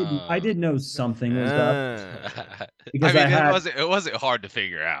 But I did know something was up. Because it wasn't hard to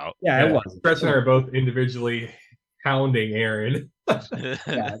figure out. Yeah, it was. Stretch and I are both individually hounding Aaron.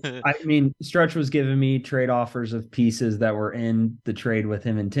 Yeah, I mean, Stretch was giving me trade offers of pieces that were in the trade with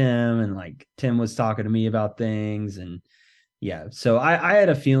him and Tim, and like Tim was talking to me about things, and yeah, so I had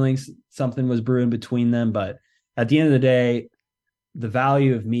a feeling something was brewing between them. But at the end of the day, the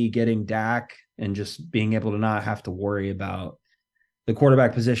value of me getting Dak and just being able to not have to worry about the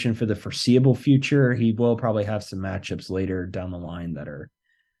quarterback position for the foreseeable future, he will probably have some matchups later down the line that are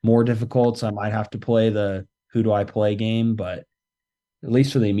more difficult. So I might have to play the who do I play game, but at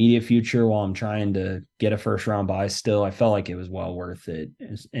least for the immediate future, while I'm trying to get a first round bye still, I felt like it was well worth it.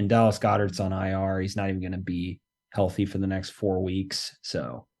 And Dallas Goedert's on IR. He's not even going to be healthy for the next 4 weeks.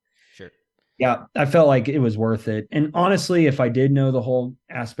 So sure. Yeah, I felt like it was worth it. And honestly, if I did know the whole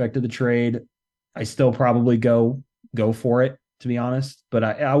aspect of the trade, I still probably go for it, to be honest. But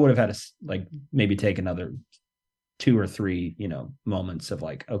I would have had to like maybe take another 2 or 3, moments of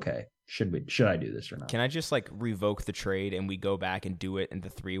like, okay, should I do this or not? Can I just like revoke the trade and we go back and do it in the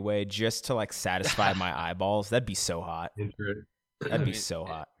 3-way just to like satisfy my eyeballs? That'd be so hot. That'd be so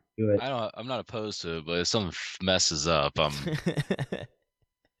hot. Do it. I'm not opposed to it, but if something messes up, it's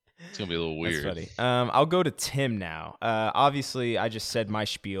gonna be a little weird. That's funny. I'll go to Tim now. Obviously, I just said my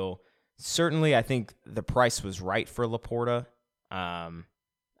spiel. Certainly, I think the price was right for Laporta.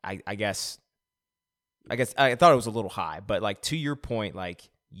 I guess I thought it was a little high, but like to your point, like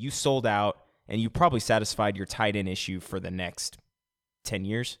you sold out and you probably satisfied your tight end issue for the next 10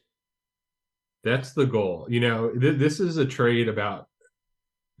 years. That's the goal. This is a trade about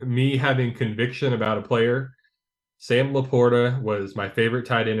me having conviction about a player. Sam Laporta was my favorite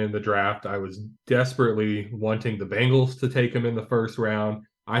tight end in the draft. I was desperately wanting the Bengals to take him in the first round.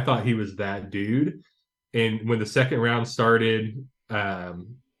 I thought he was that dude. And when the second round started,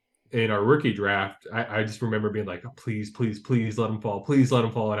 in our rookie draft, I just remember being like, oh, please let him fall. Please let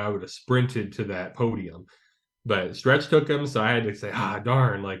him fall. And I would have sprinted to that podium. But Stretch took him, so I had to say,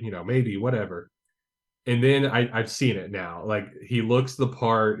 darn, like, maybe, whatever. And then I've seen it now. Like, he looks the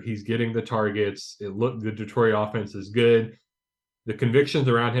part. He's getting the targets. The Detroit offense is good. The convictions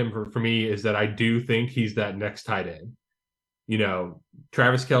around him for me is that I do think he's that next tight end.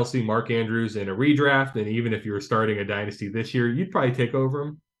 Travis Kelce, Mark Andrews in a redraft, and even if you were starting a dynasty this year, you'd probably take over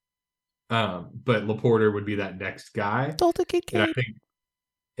him. But Laporta would be that next guy. Dalton Kincaid.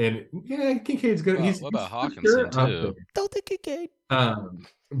 And Kincaid's good. What about Hawkinson too? Dalton Kincaid.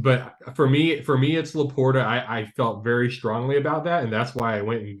 But for me, it's Laporta. I felt very strongly about that, and that's why I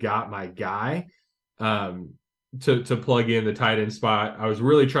went and got my guy to plug in the tight end spot. I was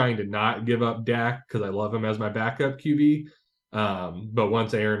really trying to not give up Dak because I love him as my backup QB. But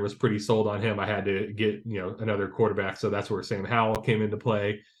once Aaron was pretty sold on him, I had to get another quarterback. So that's where Sam Howell came into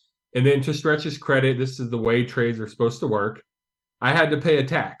play. And then to Stretch's credit, this is the way trades are supposed to work. I had to pay a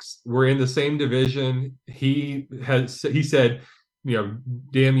tax. We're in the same division. He said,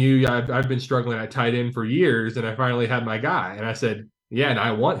 damn you, I've been struggling at tight end for years, and I finally had my guy. And I said, yeah, and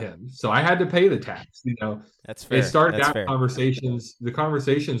I want him. So I had to pay the tax. That's fair. It started out conversations. The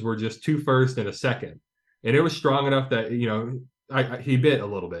conversations were just 2 firsts and a second. And it was strong enough that, he bit a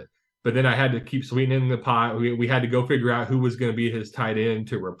little bit. But then I had to keep sweetening the pot. We had to go figure out who was going to be his tight end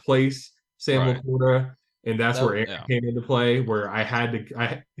to replace Sam Laporta. And that's where Aaron came into play, where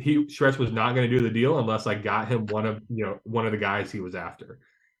Stretch was not going to do the deal unless I got him one of the guys he was after.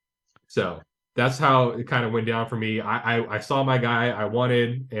 So that's how it kind of went down for me. I saw my guy I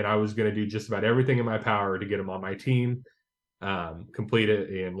wanted, and I was going to do just about everything in my power to get him on my team, complete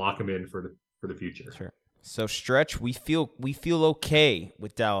it, and lock him in for the future. Sure. So Stretch, we feel okay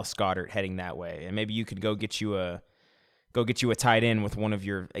with Dallas Goedert heading that way, and maybe you could go get you a tight end with one of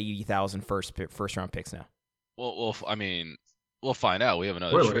your 80,000 first round picks now. Well, I mean, we'll find out. We have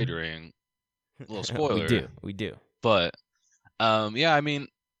another trade ring. A little spoiler. We do. But yeah, I mean,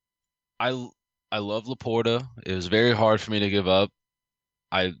 I love Laporta. It was very hard for me to give up.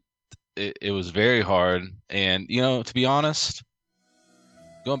 It was very hard, and to be honest,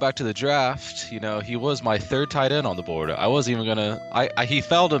 going back to the draft, he was my 3rd tight end on the board. I wasn't even gonna. He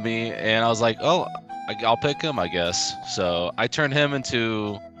fell to me, and I was like, oh, I'll pick him, I guess. So I turned him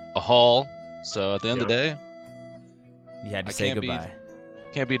into a haul, So at the end of the day, You had to I say can't goodbye.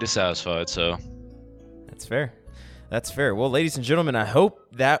 can't be dissatisfied. So That's fair. That's fair. Well, ladies and gentlemen, I hope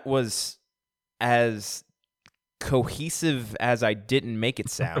that was as cohesive as I didn't make it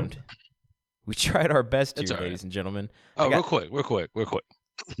sound. We tried our best It's here, all right. ladies and gentlemen. Oh, real quick.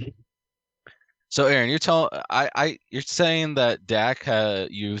 So, Aaron, you're saying that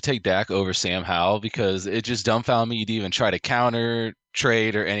you take Dak over Sam Howell because it just dumbfounded me you'd even try to counter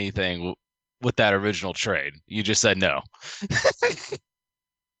trade or anything with that original trade. You just said no.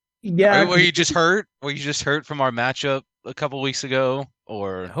 Yeah. Were you just hurt? Were you just hurt from our matchup a couple weeks ago?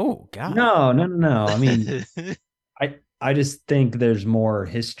 Or Oh, God. No. I mean, I just think there's more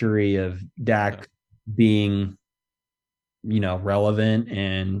history of Dak being, relevant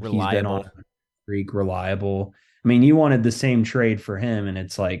and he's been on a streak, reliable. I mean, you wanted the same trade for him, and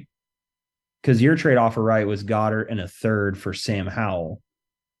it's like, because your trade offer right was Goddard and a third for Sam Howell,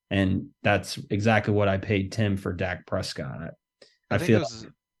 and that's exactly what I paid Tim for Dak Prescott. I think it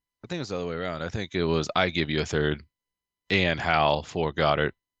was the other way around. I think it was I give you a third and Howell for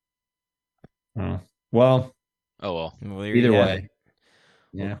Goddard. Well. Oh, well. Either way.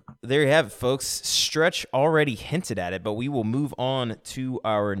 Yeah. Well, there you have it, folks. Stretch already hinted at it, but we will move on to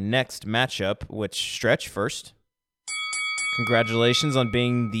our next matchup, which, Stretch, first. Congratulations on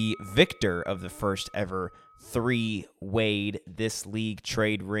being the victor of the first ever 3-Wade This League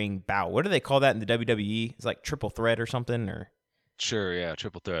Trade Ring bout. What do they call that in the WWE? It's like triple threat or something? Or Sure, yeah,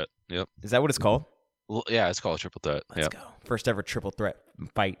 triple threat. Yep. is that what it's called? Well, yeah, it's called a triple threat. Let's go. First ever triple threat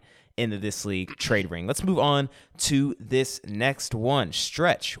fight in the This League Trade Ring. Let's move on to this next one.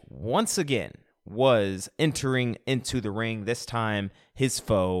 Stretch, once again, was entering into the ring. This time, his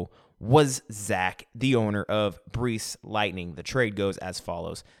foe was Zach, the owner of Brees Lightning. The trade goes as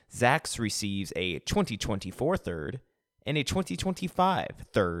follows. Zach receives a 2024 third and a 2025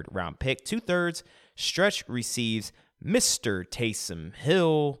 third round pick. 2/3. Stretch receives Mr. Taysom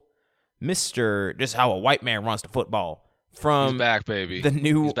Hill, Mr. Just how a white man runs the football. From He's back, baby.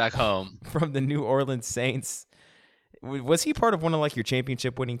 He's back home. From the New Orleans Saints. Was he part of one of like your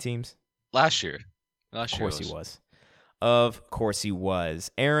championship winning teams? Last year. Of course he was. Of course he was.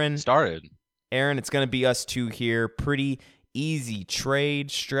 Aaron, it's going to be us two here. Pretty easy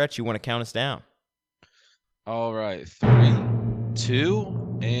trade. Stretch, you want to count us down? All right. 3,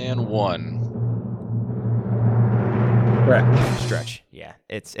 2, and 1. Correct. Stretch. Yeah,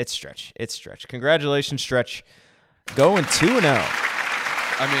 it's Stretch. It's Stretch. Congratulations, Stretch. Going 2-0.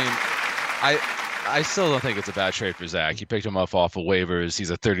 I mean, I still don't think it's a bad trade for Zach. He picked him up off of waivers. He's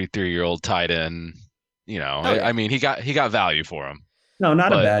a 33-year-old tight end. I mean, he got value for him. No,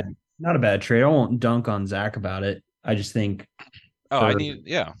 not a bad trade. I won't dunk on Zach about it. I just think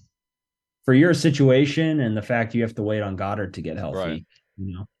for your situation and the fact you have to wait on Goddard to get healthy. Right.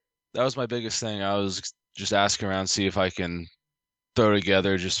 That was my biggest thing. I was just asking around, see if I can throw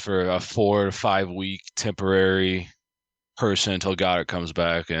together just for a 4 to 5 week temporary person until Goddard comes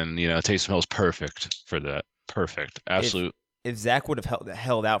back, and Taysom Hill's perfect for that. Perfect, absolute. If Zach would have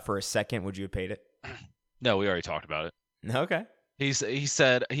held out for a second, would you have paid it? No, we already talked about it. Okay. He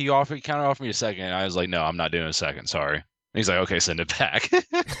said he counter offered me a second, and I was like, no, I'm not doing a second. Sorry. And he's like, okay, send it back.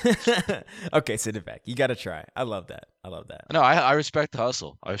 Okay, send it back. You got to try. I love that. No, I respect the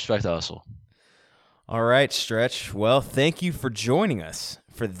hustle. All right, Stretch. Well, thank you for joining us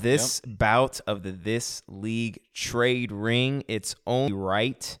for this bout of the This League Trade Ring. It's only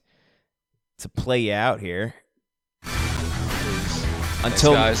right to play out here.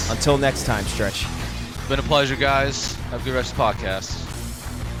 Until next time, Stretch. It's been a pleasure, guys. Have a good rest of the podcast.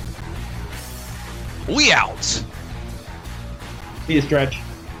 We out. See you, Stretch.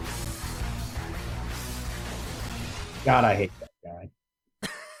 God, I hate that guy.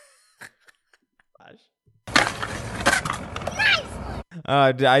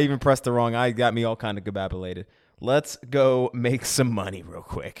 I even pressed the wrong. I got me all kind of gababulated. Let's go make some money real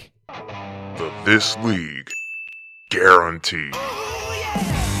quick. The This League Guarantee.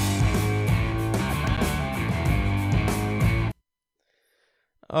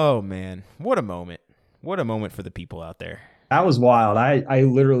 Oh, man. What a moment. What a moment for the people out there. That was wild. I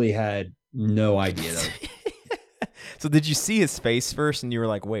literally had no idea. So did you see his face first and you were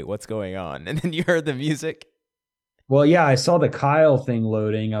like, wait, what's going on? And then you heard the music? Well, yeah, I saw the Kyle thing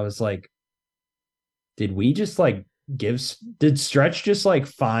loading. I was like, did we just did Stretch just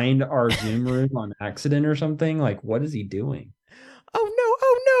find our Zoom room on accident or something? Like, what is he doing? Oh no.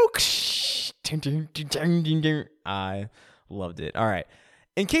 I loved it. All right.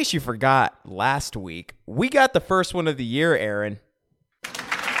 In case you forgot last week, we got the first one of the year, Aaron.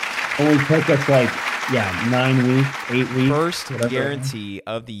 Only took us Yeah, 9 week, 8 week. First whatever. guarantee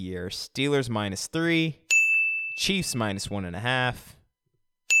of the year. Steelers -3, Chiefs -1.5,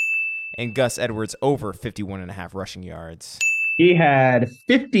 and Gus Edwards over 51.5 rushing yards. He had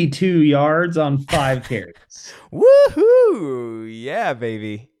 52 yards on 5 carries. Woohoo! Yeah,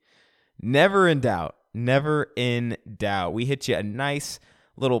 baby. Never in doubt. Never in doubt. We hit you a nice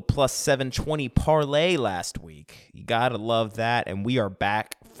little plus 720 parlay last week. You got to love that, and we are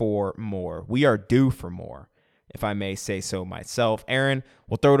back for more. We are due for more, if I may say so myself. Aaron,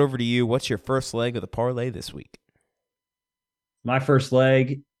 we'll throw it over to you. What's your first leg of the parlay this week? My first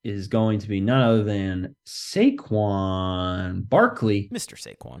leg is going to be none other than Saquon Barkley Mr.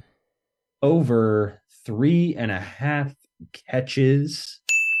 Saquon. over 3.5 catches,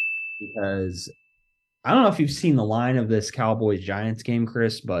 because I don't know if you've seen the line of this Cowboys-Giants game,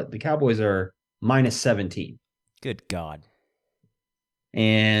 Chris, but the Cowboys are -17. Good God.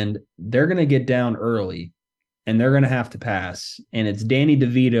 And they're going to get down early, and they're going to have to pass. And it's Danny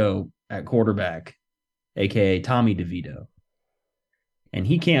DeVito at quarterback, a.k.a. Tommy DeVito. And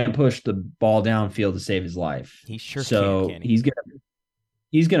he can't push the ball downfield to save his life. He sure so can he?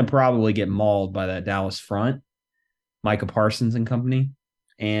 he's gonna probably get mauled by that Dallas front, Micah Parsons and company.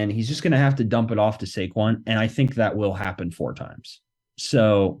 And he's just going to have to dump it off to Saquon. And I think that will happen 4 times.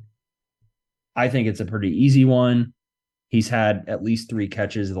 So I think it's a pretty easy one. He's had at least 3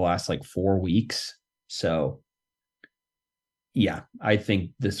 catches the last 4 weeks. So yeah, I think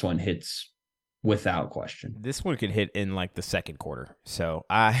this one hits without question. This one could hit in the second quarter. So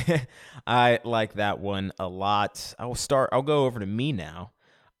I like that one a lot. I'll go over to me now.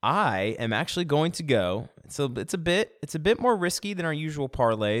 I am actually going to go. So it's a bit more risky than our usual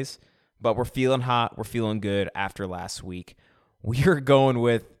parlays, but we're feeling hot. We're feeling good after last week. We are going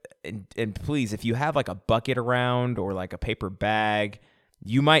with, and please, if you have a bucket around or a paper bag,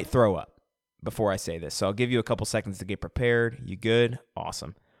 you might throw up before I say this. So I'll give you a couple seconds to get prepared. You good?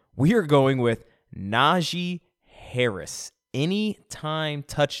 Awesome. We are going with Najee Harris, anytime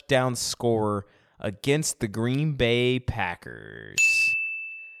touchdown scorer against the Green Bay Packers.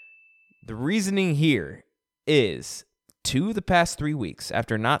 The reasoning here is 2 of the past 3 weeks,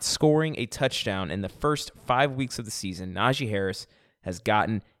 after not scoring a touchdown in the first 5 weeks of the season, Najee Harris has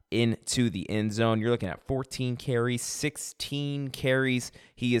gotten into the end zone. You're looking at 14 carries, 16 carries.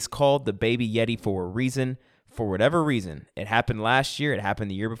 He is called the Baby Yeti for a reason. For whatever reason, it happened last year. It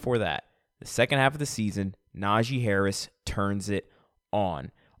happened the year before that. The second half of the season, Najee Harris turns it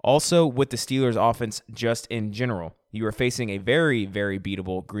on. Also, with the Steelers' offense just in general, you are facing a very, very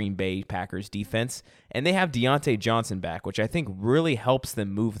beatable Green Bay Packers defense, and they have Deontay Johnson back, which I think really helps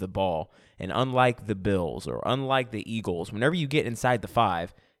them move the ball. And unlike the Bills or unlike the Eagles, whenever you get inside the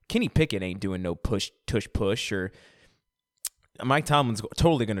 5, Kenny Pickett ain't doing no push, or Mike Tomlin's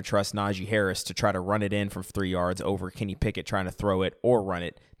totally going to trust Najee Harris to try to run it in from 3 yards over Kenny Pickett trying to throw it or run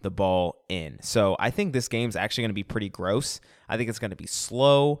the ball in. So I think this game's actually going to be pretty gross. I think it's going to be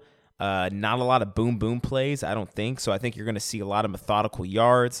slow. Not a lot of boom plays, I don't think. So I think you're going to see a lot of methodical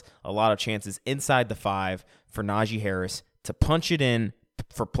yards, a lot of chances inside the 5 for Najee Harris to punch it in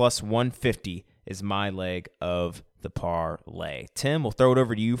for plus 150 is my leg of the parlay. Tim, we'll throw it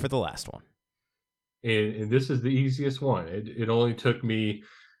over to you for the last one. And this is the easiest one. It only took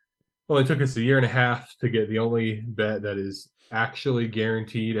us a year and a half to get the only bet that is actually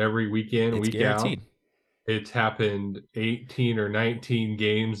guaranteed every weekend, It's week guaranteed. out. It's happened 18 or 19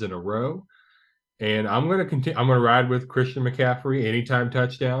 games in a row. And I'm going to continue. I'm going to ride with Christian McCaffrey anytime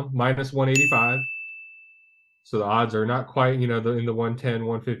touchdown, minus 185. So the odds are not quite, in the 110,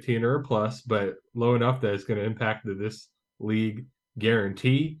 115 or plus, but low enough that it's going to impact this league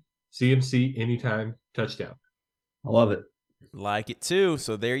guarantee. CMC anytime touchdown. I love it. Like it too.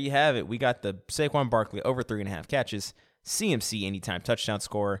 So there you have it. We got the Saquon Barkley over 3.5 catches, CMC anytime touchdown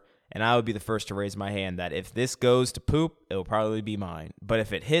scorer, and I would be the first to raise my hand that if this goes to poop, it'll probably be mine. But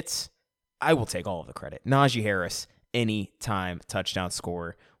if it hits, I will take all of the credit. Najee Harris anytime touchdown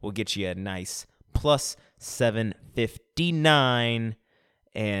scorer will get you a nice plus 759,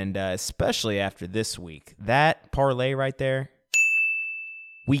 and especially after this week, that parlay right there,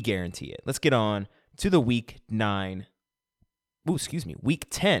 we guarantee it. Let's get on to the week 10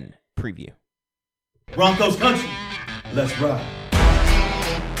 preview. Broncos country, let's ride.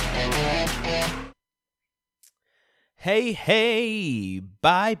 Hey,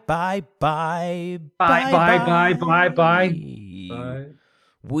 bye. Bye.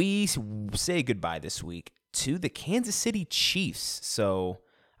 We say goodbye this week to the Kansas City Chiefs. So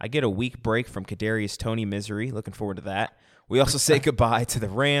I get a week break from Kadarius Toney misery. Looking forward to that. We also say goodbye to the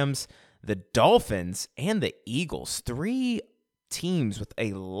Rams, the Dolphins, and the Eagles. 3 teams with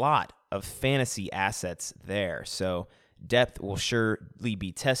a lot of fantasy assets there. So depth will surely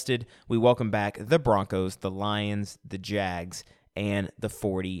be tested. We welcome back the Broncos, the Lions, the Jags, and the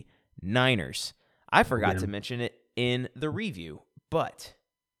 49ers. I forgot to mention it in the review, but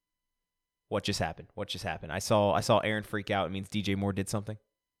what just happened? I saw Aaron freak out. It means DJ Moore did something.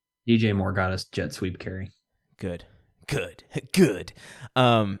 DJ Moore got us jet sweep carry. Good.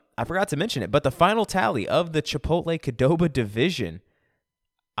 I forgot to mention it, but the final tally of the Chipotle Qdoba division,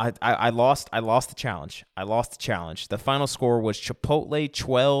 I lost the challenge. The final score was Chipotle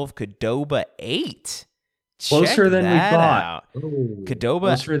 12, Qdoba 8. Closer than we thought.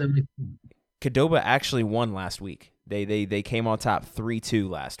 Qdoba actually won last week. They came on top 3-2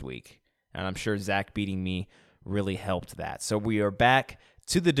 last week, and I'm sure Zach beating me really helped that. So we are back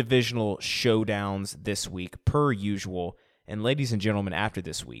to the divisional showdowns this week, per usual. And ladies and gentlemen, after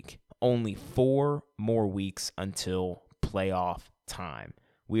this week, only 4 more weeks until playoff time.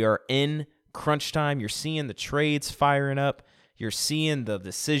 We are in crunch time. You're seeing the trades firing up. You're seeing the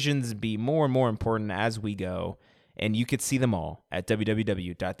decisions be more and more important as we go. And you could see them all at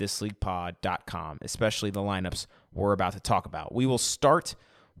www.thisleaguepod.com, especially the lineups we're about to talk about. We will start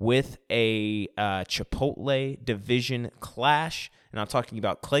with a Chipotle division clash. And I'm talking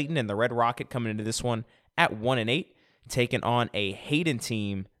about Clayton and the Red Rocket coming into this one at 1-8, taking on a Hayden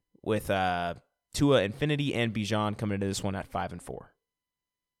team with Tua Infinity and Bijan coming into this one at 5-4.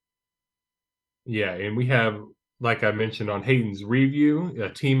 Yeah, and we have, like I mentioned on Hayden's review, a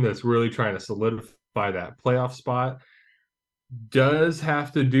team that's really trying to solidify that playoff spot. Does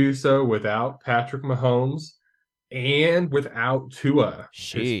have to do so without Patrick Mahomes and without Tua.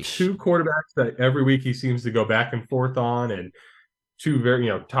 It's 2 quarterbacks that every week he seems to go back and forth on, and 2 very,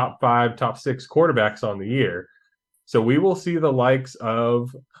 top 5, top 6 quarterbacks on the year. So we will see the likes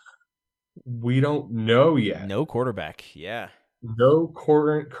of, we don't know yet. No quarterback, yeah. No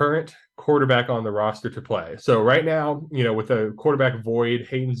current quarterback on the roster to play. So right now, with a quarterback void,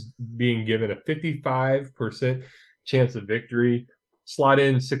 Hayden's being given a 55% chance of victory. Slot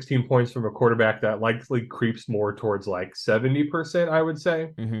in 16 points from a quarterback that likely creeps more towards like 70%, I would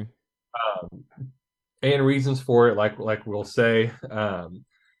say. Mm-hmm. And reasons for it, like we'll say.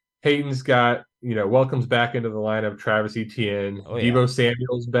 Hayden's got, welcomes back into the lineup Travis Etienne. Deebo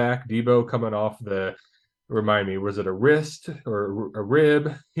Samuel's back. Deebo coming off remind me, was it a wrist or a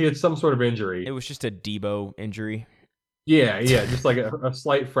rib? He had some sort of injury. It was just a Deebo injury. Yeah, just like a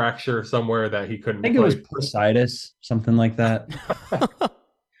slight fracture somewhere that he couldn't play. It was bursitis, something like that.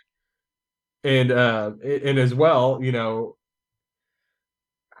 And as well, Bijan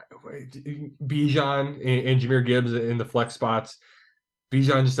and Jahmyr Gibbs in the flex spots.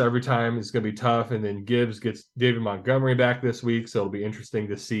 Bijan just every time is going to be tough, and then Gibbs gets David Montgomery back this week, so it'll be interesting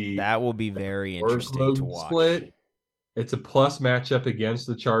to see. That will be very interesting to watch. Split. It's a plus matchup against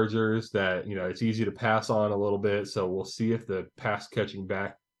the Chargers that, it's easy to pass on a little bit, so we'll see if the pass catching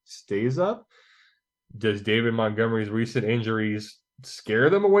back stays up. Does David Montgomery's recent injuries scare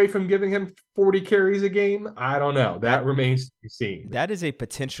them away from giving him 40 carries a game? I don't know. That remains to be seen. That is a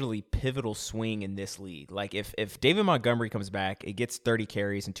potentially pivotal swing in this league. Like if David Montgomery comes back, it gets 30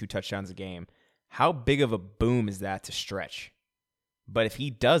 carries and 2 touchdowns a game. How big of a boom is that to stretch? But if he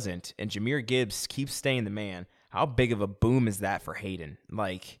doesn't and Jahmyr Gibbs keeps staying the man, how big of a boom is that for Hayden?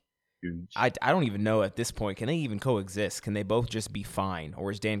 Like, I don't even know at this point. Can they even coexist? Can they both just be fine?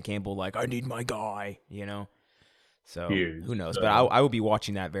 Or is Dan Campbell like, I need my guy, So who knows? But I will be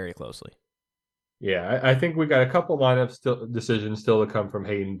watching that very closely. Yeah, I think we got a couple lineup decisions still to come from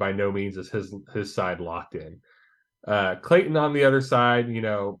Hayden. By no means is his side locked in. Clayton on the other side,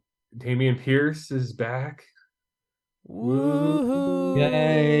 Dameon Pierce is back. Woo-hoo.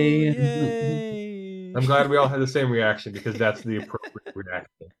 Yay. I'm glad we all had the same reaction because that's the appropriate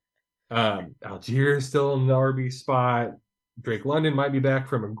reaction. Algier is still in the RB spot. Drake London might be back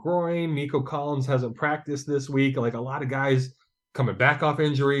from a groin. Nico Collins hasn't practiced this week. Like, a lot of guys coming back off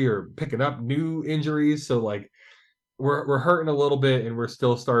injury or picking up new injuries. So, like, we're hurting a little bit, and we're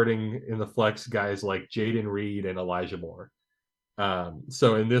still starting in the flex guys like Jaden Reed and Elijah Moore.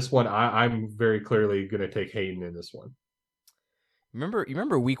 So in this one, I'm very clearly going to take Hayden in this one. You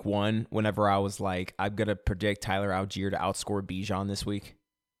remember week 1 whenever I was like, I'm going to predict Tyler Algier to outscore Bijan this week?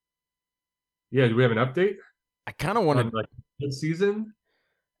 Yeah, do we have an update? I kind of want to like this season.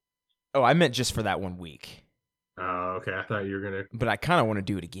 Oh, I meant just for that 1 week. Oh, okay. I thought you were gonna. But I kind of want to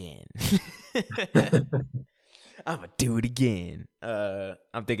do it again. I'm gonna do it again.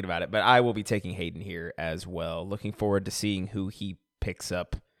 I'm thinking about it, but I will be taking Hayden here as well. Looking forward to seeing who he picks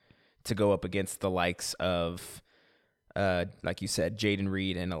up to go up against the likes of, like you said, Jaden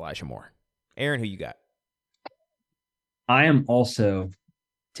Reed and Elijah Moore. Aaron, who you got? I am also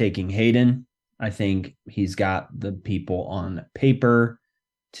taking Hayden. I think he's got the people on paper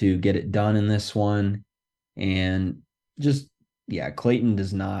to get it done in this one. And just, Clayton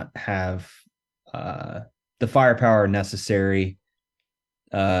does not have the firepower necessary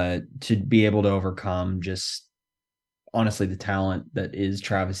to be able to overcome just honestly the talent that is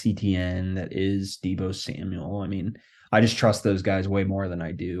Travis Etienne, that is Deebo Samuel. I mean, I just trust those guys way more than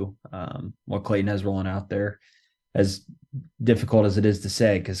I do what Clayton has rolling out there, as difficult as it is to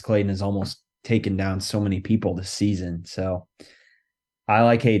say, because Clayton has almost taken down so many people this season. So I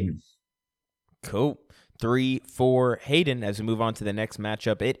like Hayden. Cool. 3 for Hayden. As we move on to the next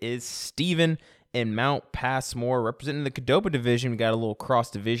matchup, it is Steven and Mount Passmore representing the Cadoba division. We got a little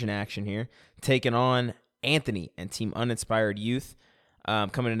cross-division action here, taking on Anthony and Team Uninspired Youth.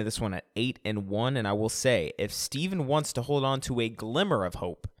 Coming into this one at 8-1, and I will say, if Steven wants to hold on to a glimmer of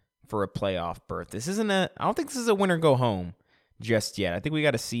hope for a playoff berth, I don't think this is a winner go home just yet. I think we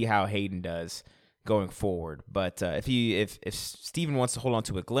got to see how Hayden does going forward. But if Steven wants to hold on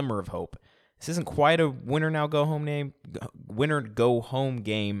to a glimmer of hope, this isn't quite a winner go home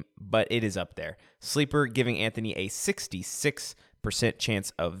game, but it is up there. Sleeper giving Anthony a 66%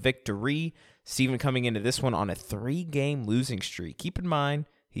 chance of victory. Steven coming into this one on a 3-game losing streak. Keep in mind,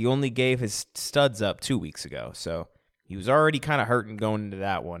 he only gave his studs up 2 weeks ago, so he was already kind of hurting going into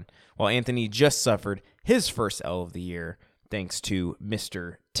that one, while Anthony just suffered his first L of the year thanks to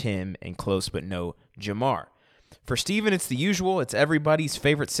Mr. Tim and close but no Jamar. For Steven, it's the usual. It's everybody's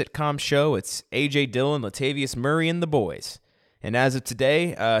favorite sitcom show. It's A.J. Dillon, Latavius Murray, and the boys. And as of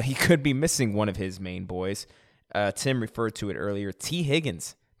today, he could be missing one of his main boys. Tim referred to it earlier. T.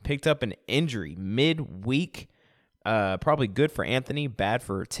 Higgins picked up an injury mid-week. Probably good for Anthony, bad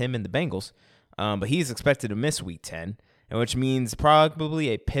for Tim and the Bengals. But he's expected to miss Week 10, which means probably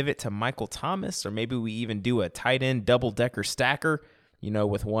a pivot to Michael Thomas, or maybe we even do a tight end double-decker stacker,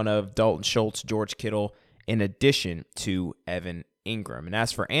 with one of Dalton Schultz, George Kittle, in addition to Evan Ingram. And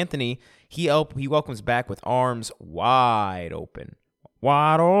as for Anthony, he welcomes back with arms wide open.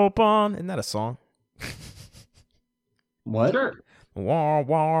 Wide open. Isn't that a song? What? Sure.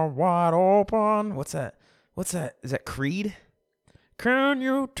 Wide open. What's that? Is that Creed? Can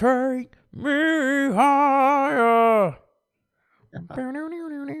you take me higher?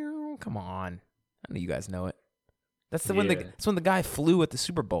 Come on. I know you guys know it. That's when the guy flew at the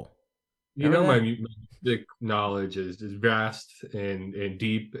Super Bowl. My music knowledge is vast and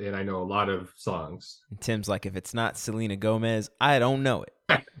deep, and I know a lot of songs. And Tim's like, if it's not Selena Gomez, I don't know it.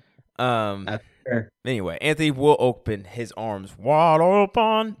 That's fair. Anyway, Anthony will open his arms wide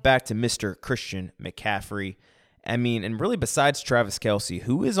open back to Mr. Christian McCaffrey. I mean, and really besides Travis Kelce,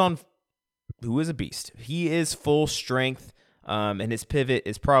 who is a beast. He is full strength, and his pivot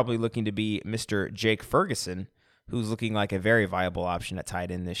is probably looking to be Mr. Jake Ferguson, who's looking like a very viable option at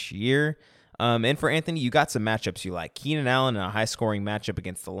tight end this year. And for Anthony, you got some matchups you like. Keenan Allen in a high-scoring matchup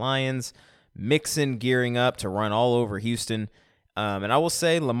against the Lions. Mixon gearing up to run all over Houston. And I will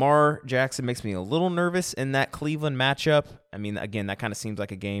say Lamar Jackson makes me a little nervous in that Cleveland matchup. I mean, again, that kind of seems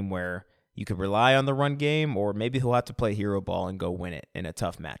like a game where you could rely on the run game, or maybe he'll have to play hero ball and go win it in a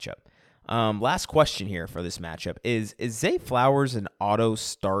tough matchup. Last question here for this matchup. Is Zay Flowers an auto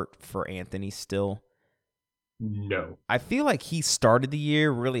start for Anthony still? No. I feel like he started the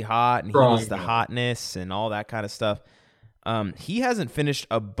year really hot, and he was the hotness and all that kind of stuff. He hasn't finished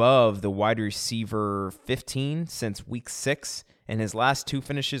above the wide receiver 15 since week 6, and his last 2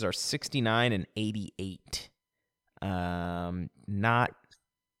 finishes are 69 and 88. Not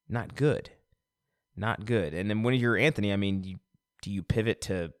good. Not good. And then when you're Anthony, I mean, do you pivot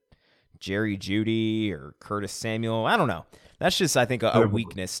to Jerry Jeudy or Curtis Samuel? I don't know. That's just, I think, a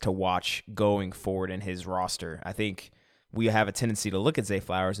weakness to watch going forward in his roster. I think we have a tendency to look at Zay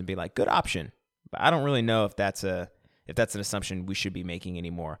Flowers and be like, good option. But I don't really know if that's an assumption we should be making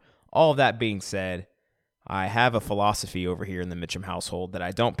anymore. All of that being said, I have a philosophy over here in the Mitchum household that I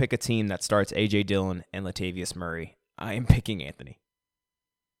don't pick a team that starts A.J. Dillon and Latavius Murray. I am picking Anthony.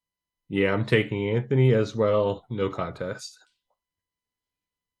 Yeah, I'm taking Anthony as well. No contest.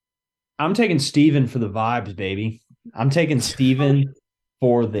 I'm taking Steven for the vibes, baby. I'm taking Steven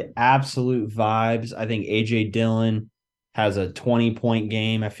for the absolute vibes. I think A.J. Dillon has a 20-point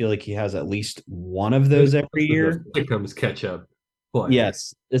game. I feel like he has at least one of those every year. Pick'ems catch up play.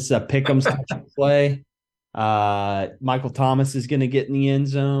 Yes, it's a pick'ems catch up play. Michael Thomas is going to get in the end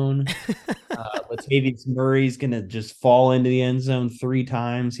zone. Latavius Murray is going to just fall into the end zone 3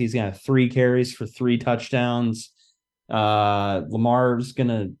 times. He's going to have 3 carries for 3 touchdowns. Lamar's going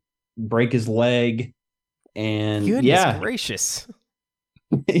to break his leg. And Goodness gracious.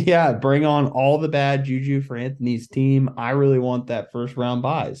 Yeah, bring on all the bad juju for Anthony's team. I really want that first round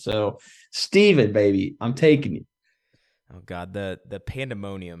bye. So, Steven, baby, I'm taking you. Oh God, the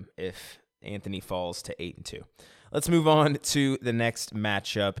pandemonium if Anthony falls to 8-2. Let's move on to the next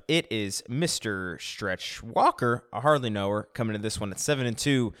matchup. It is Mr. Stretch Walker, a hardly knower, coming to this one at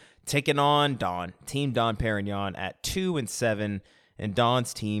 7-2, taking on Team Don Perignon at 2-7, and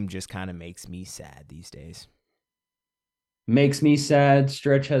Don's team just kind of makes me sad these days. Makes me sad.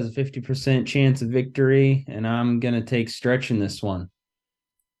 Stretch has a 50% chance of victory, and I'm going to take Stretch in this one.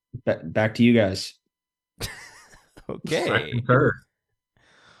 Back to you guys. Okay. I concur.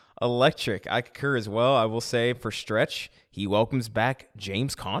 Electric. I concur as well. I will say for Stretch, he welcomes back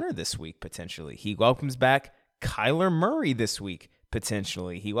James Conner this week, potentially. He welcomes back Kyler Murray this week,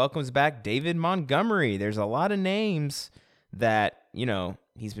 potentially. He welcomes back David Montgomery. There's a lot of names that,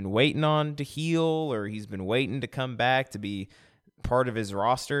 he's been waiting on to heal, or he's been waiting to come back to be part of his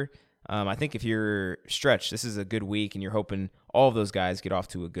roster. I think if you're Stretch, this is a good week, and you're hoping all of those guys get off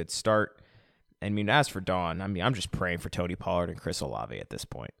to a good start. I mean, as for Don, I'm just praying for Tony Pollard and Chris Olave at this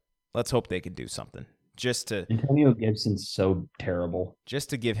point. Let's hope they can do something Antonio Gibson's so terrible. Just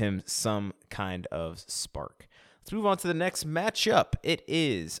to give him some kind of spark. Let's move on to the next matchup. It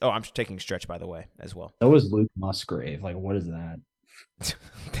is, I'm taking Stretch, by the way, as well. That was Luke Musgrave. Like, what is that?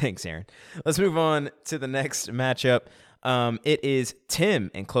 Thanks, Aaron. Let's move on to the next matchup. It is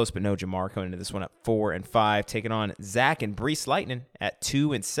Tim and Close But No Jamar coming into this one at 4-5, taking on Zach and Brees Lightning at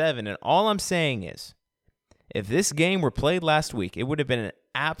 2-7. And all I'm saying is, if this game were played last week, it would have been an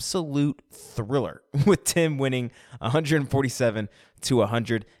absolute thriller with Tim winning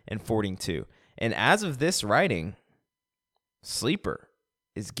 147-142. And as of this writing, Sleeper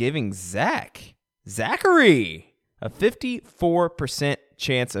is giving Zachary a 54%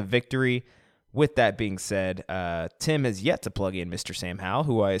 chance of victory. With that being said, Tim has yet to plug in Mr. Sam Howell,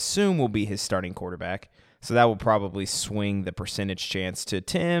 who I assume will be his starting quarterback. So that will probably swing the percentage chance to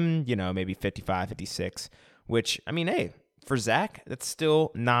Tim, maybe 55, 56, which, hey, for Zach, that's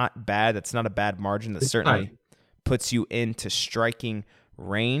still not bad. That's not a bad margin. That certainly puts you into striking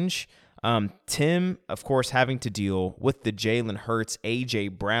range. Tim, of course, having to deal with the Jalen Hurts, A.J.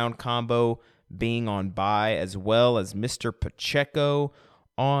 Brown combo being on bye, as well as Mr. Pacheco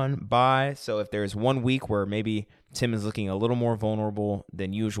on bye. So if there's 1 week where maybe Tim is looking a little more vulnerable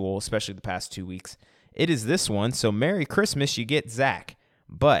than usual, especially the past 2 weeks, it is this one. So Merry Christmas, you get Zach.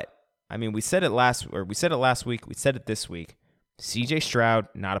 But we said it last week, we said it this week. CJ Stroud,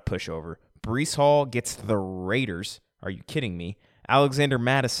 not a pushover. Breece Hall gets the Raiders. Are you kidding me? Alexander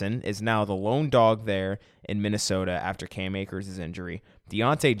Mattison is now the lone dog there in Minnesota after Cam Akers' injury.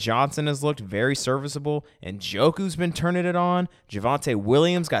 Deontay Johnson has looked very serviceable, and Njoku's been turning it on. Javonte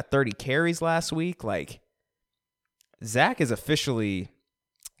Williams got 30 carries last week. Zach is officially,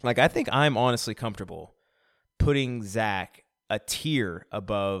 I think I'm honestly comfortable putting Zach a tier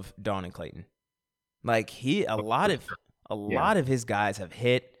above Don and Clayton. A lot of his guys have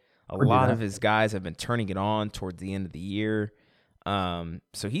hit. A lot of his guys have been turning it on towards the end of the year.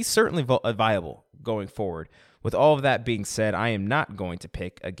 So he's certainly viable going forward. With all of that being said, I am not going to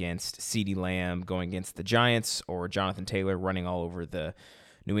pick against CeeDee Lamb going against the Giants or Jonathan Taylor running all over the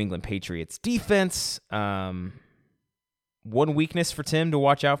New England Patriots defense. One weakness for Tim to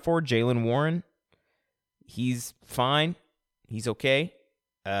watch out for, Jaylen Warren. He's fine. He's okay.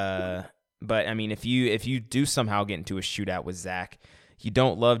 But if you do somehow get into a shootout with Zach, you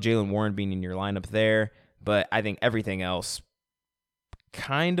don't love Jaylen Warren being in your lineup there, but I think everything else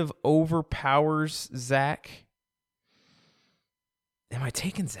kind of overpowers Zach. Am I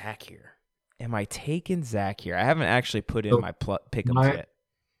taking Zach here? I haven't actually put in my pick'ems yet.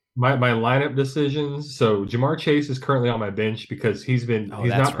 My lineup decisions. So Jamar Chase is currently on my bench because he's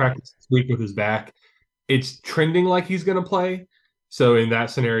not practiced this week with his back. It's trending like he's going to play. So in that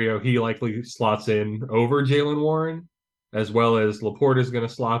scenario, he likely slots in over Jaylen Warren, as well as Laporta is going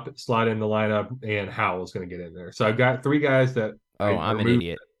to slot in the lineup, and Howell is going to get in there. So I've got three guys that. I'm an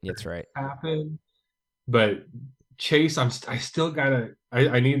idiot. That's right. But Chase, I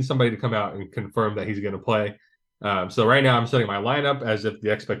need somebody to come out and confirm that he's going to play. So right now I'm setting my lineup as if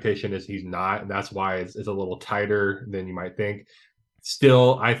the expectation is he's not, and that's why it's a little tighter than you might think.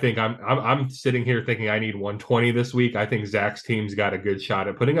 Still, I think I'm sitting here thinking I need 120 this week. I think Zach's team's got a good shot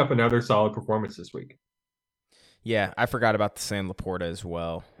at putting up another solid performance this week. Yeah, I forgot about the Sam Laporta as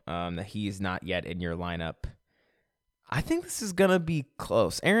well. That he is not yet in your lineup. I think this is gonna be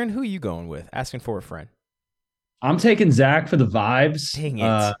close. Aaron, who are you going with? Asking for a friend. I'm taking Zach for the vibes. Dang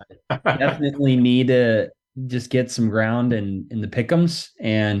it. Definitely need to just get some ground in the pick'ems,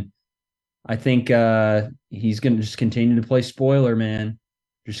 and I think he's going to just continue to play spoiler, man.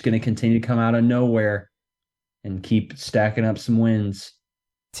 just going to continue to come out of nowhere and keep stacking up some wins.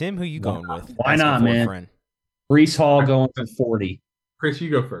 Tim, who you going with? Why not, man? Friend. Brees Hall going for 40. Chris, you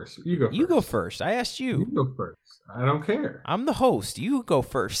go first. You go first. I asked you. You go first. I don't care. I'm the host. You go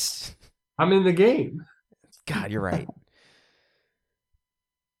first. I'm in the game. God, you're right.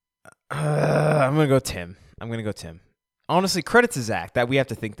 I'm going to go Tim. Honestly, credit to Zach that we have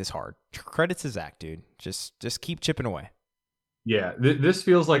to think this hard. Credit to Zach, dude. Just keep chipping away. Yeah, this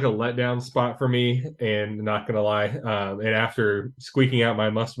feels like a letdown spot for me, and not going to lie. And after squeaking out my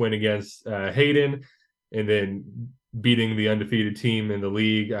must-win against Hayden and then beating the undefeated team in the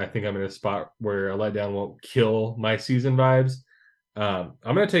league, I think I'm in a spot where a letdown won't kill my season vibes. I'm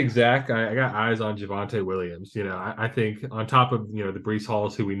going to take Zach. I got eyes on Javonte Williams. I think on top of, the Brees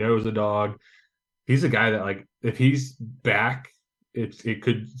Halls, who we know is a dog, he's a guy that, like, if he's back, it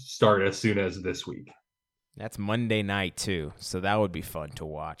could start as soon as this week. That's Monday night too, so that would be fun to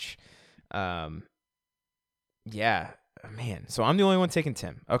watch. Yeah, man. So I'm the only one taking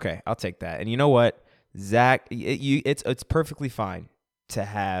Tim. Okay, I'll take that. And you know what, Zach, it's perfectly fine to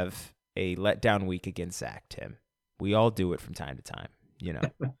have a letdown week against Zach, Tim. We all do it from time to time.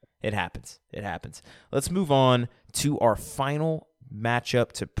 It happens. Let's move on to our final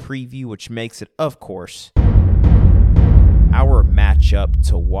matchup to preview, which makes it, of course, our matchup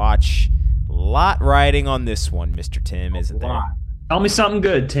to watch. Lot riding on this one, Mr. Tim, isn't there? Tell me something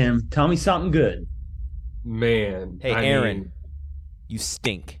good, Tim. Tell me something good. Man. Hey, Aaron, you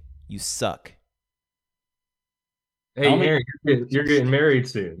stink. You suck. Hey, Aaron, you're getting married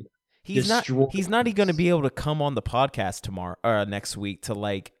soon. He's not even going to be able to come on the podcast next week to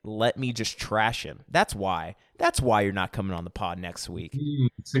let me just trash him. That's why you're not coming on the pod next week.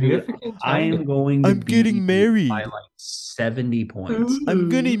 Significant. I'm getting married by 70 points. I'm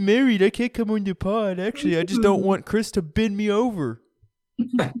getting married. I can't come on the pod. Actually, I just don't want Chris to bend me over.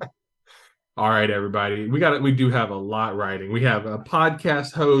 All right, everybody. We do have a lot riding. We have a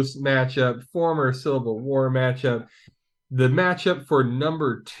podcast host matchup, former Civil War matchup. The matchup for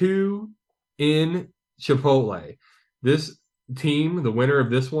number 2 in Chipotle. This team, the winner of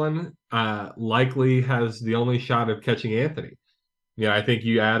this one, likely has the only shot of catching Anthony. I think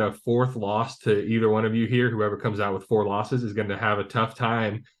you add a 4th loss to either one of you here. Whoever comes out with 4 losses is going to have a tough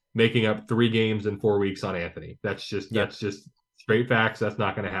time making up 3 games in 4 weeks on Anthony. That's just straight facts. That's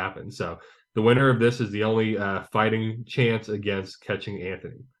not going to happen. So the winner of this is the only fighting chance against catching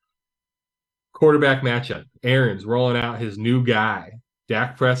Anthony. Quarterback matchup. Aaron's rolling out his new guy,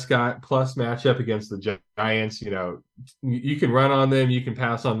 Dak Prescott, plus matchup against the Giants. You can run on them, you can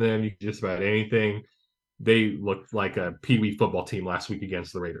pass on them, you can just about anything. They looked like a peewee football team last week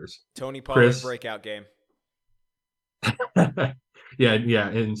against the Raiders. Tony Pollard breakout game. Yeah,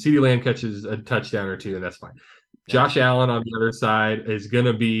 and CeeDee Lamb catches a touchdown or 2, and that's fine. Josh Allen on the other side is going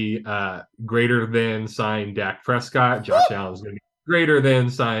to be greater than sign Dak Prescott. Josh Allen is going to be greater than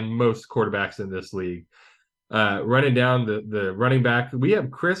sign most quarterbacks in this league. Running down the running back, we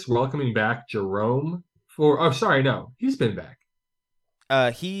have Chris welcoming back Jerome he's been back.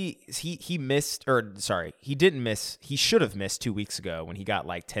 He missed, or sorry, he didn't miss. He should have missed 2 weeks ago when he got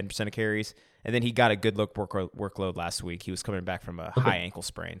like 10% of carries, and then he got a good workload last week. He was coming back from a high ankle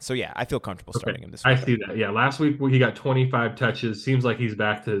sprain. So yeah, I feel comfortable starting him this week. I see that. Yeah, last week he got 25 touches. Seems like he's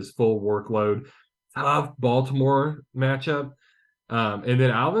back to his full workload. Tough Baltimore matchup. And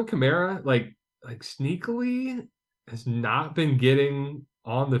then Alvin Kamara, like sneakily, has not been getting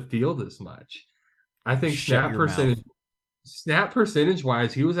on the field as much. I think snap percentage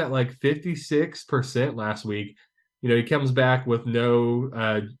wise, he was at like 56% last week. He comes back with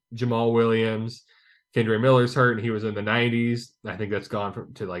no Jamal Williams. Kendre Miller's hurt, and he was in the 90s. I think that's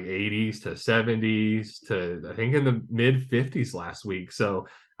gone to like 80s to 70s to I think in the mid 50s last week. So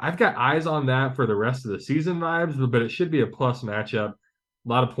I've got eyes on that for the rest of the season vibes, but it should be a plus matchup. A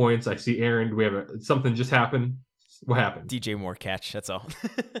lot of points. I see Aaron. Do we have something just happened? What happened? DJ Moore catch. That's all.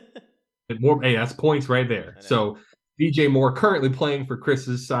 Hey, that's points right there. So DJ Moore currently playing for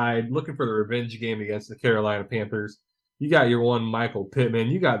Chris's side, looking for the revenge game against the Carolina Panthers. You got your one Michael Pittman.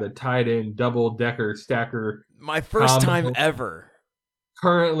 You got the tight end double-decker stacker. My first time ever.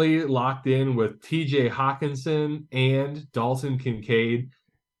 Currently locked in with TJ Hawkinson and Dalton Kincaid.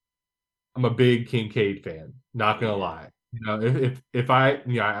 I'm a big Kincaid fan, not going to lie. If I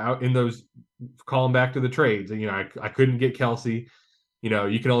in those, calling back to the trades, I couldn't get Kelsey.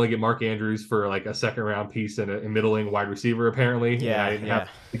 You can only get Mark Andrews for like a second round piece and a middling wide receiver, apparently. Yeah. I didn't have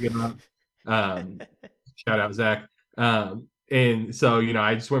to give him up. Shout out Zach. And so,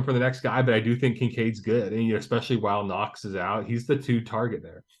 I just went for the next guy, but I do think Kincaid's good. And especially while Knox is out, he's the 2 target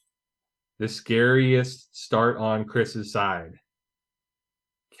there. The scariest start on Chris's side.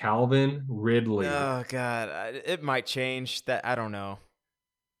 Calvin Ridley. Oh God, it might change. That I don't know.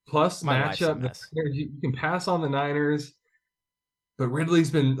 Plus My life's a matchup, mess. you can pass on the Niners, but Ridley's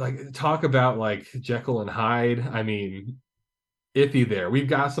been like talk about like Jekyll and Hyde. I mean, iffy there. We've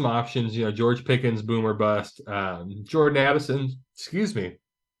got some options. George Pickens, boom or bust. Jordan Addison, excuse me.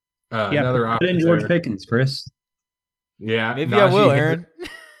 Another put option in George there. Pickens, Chris. Yeah, Maybe I will, Aaron.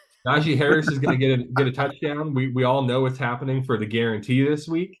 Najee Harris is going to get a touchdown. We all know what's happening for the guarantee this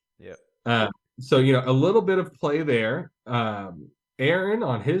week. Yep. So a little bit of play there. Aaron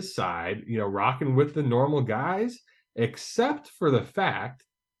on his side, rocking with the normal guys, except for the fact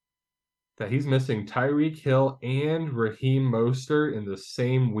that he's missing Tyreek Hill and Raheem Mostert in the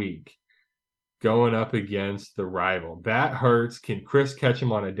same week, going up against the rival. That hurts. Can Chris catch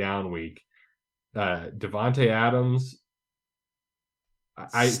him on a down week? Devontae Adams.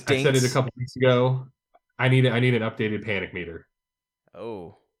 I said it a couple weeks ago. I need an updated panic meter.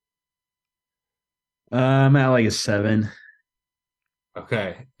 Oh. I'm at like a 7.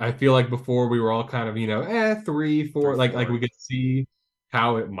 Okay. I feel like before we were all kind of, 3, 4, like we could see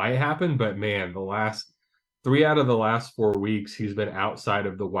how it might happen, but man, the last 3 out of the last 4 weeks, he's been outside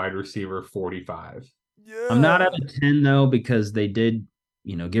of the wide receiver 45. Yeah. I'm not at a 10 though, because they did,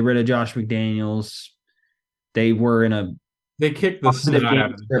 get rid of Josh McDaniels. They were in a They kicked the snot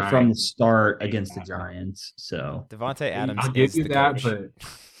out of the Giants from the start against the Giants. So Devontae Adams I'll give is you the that, coach.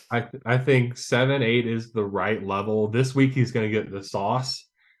 but I think 7, 8 is the right level. This week he's going to get the sauce.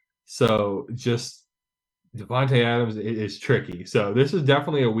 So just Devontae Adams is tricky. So this is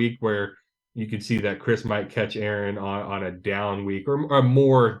definitely a week where you can see that Chris might catch Aaron on a down week or a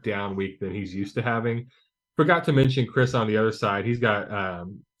more down week than he's used to having. Forgot to mention Chris on the other side. He's got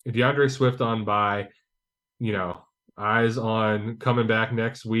DeAndre Swift on bye, eyes on coming back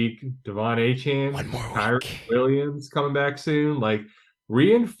next week. Devon Achane, Kyron Williams coming back soon. Like,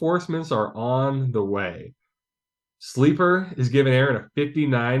 reinforcements are on the way. Sleeper is giving Aaron a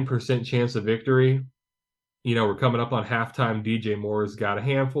 59% chance of victory. We're coming up on halftime. DJ Moore's got a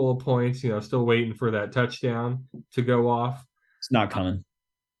handful of points, still waiting for that touchdown to go off. it's not coming.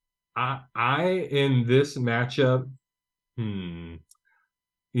 I in this matchup, I'm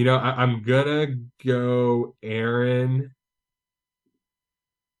gonna go Aaron,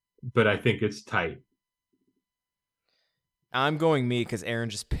 but I think it's tight. I'm going me because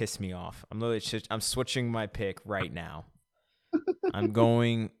Aaron just pissed me off. I'm switching my pick right now. I'm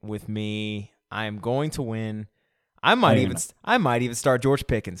going with me. I am going to win. I might even start George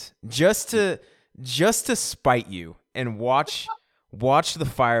Pickens just to spite you and watch the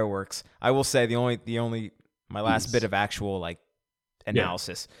fireworks. I will say the only my last bit of actual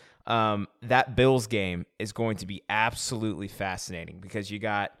analysis. That Bills game is going to be absolutely fascinating because you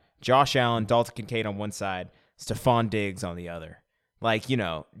got Josh Allen, Dalton Kincaid on one side, Stephon Diggs on the other.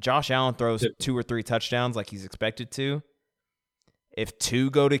 Josh Allen throws 2 or 3 touchdowns like he's expected to. If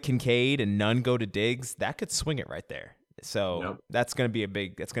 2 go to Kincaid and none go to Diggs, that could swing it right there. So that's going to be a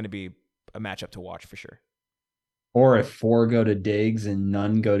matchup to watch for sure. Or if 4 go to Diggs and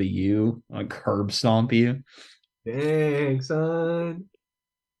none go to you, curb stomp you. Dang, son.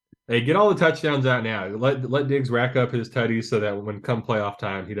 Hey, get all the touchdowns out now. Let Diggs rack up his tutties so that when come playoff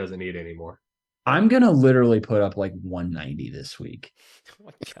time, he doesn't need any more. I'm going to literally put up 190 this week. Oh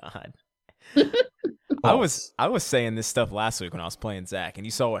my God. I was saying this stuff last week when I was playing Zach, and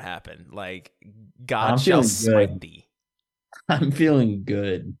you saw what happened. God shall smite thee. I'm feeling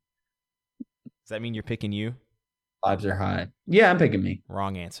good. Does that mean you're picking you? Vibes are high. Yeah, I'm picking me.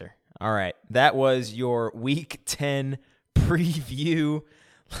 Wrong answer. All right. That was your Week 10 preview.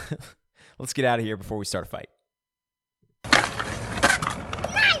 Let's get out of here before we start a fight.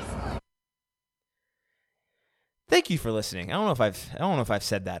 Thank you for listening. I don't know if I've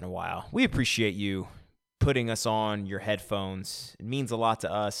said that in a while. We appreciate you putting us on your headphones. It means a lot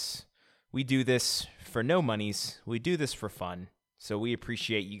to us. We do this for no monies. We do this for fun. So we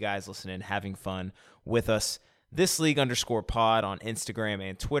appreciate you guys listening, having fun with us. ThisLeague_pod on Instagram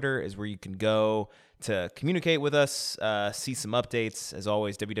and Twitter is where you can go to communicate with us, see some updates. As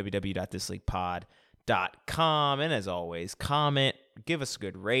always, www.thisleaguepod.com. And as always, comment, give us a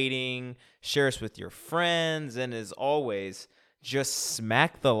good rating, share us with your friends, and as always, just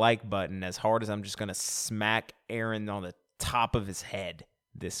smack the like button as hard as I'm just going to smack Aaron on the top of his head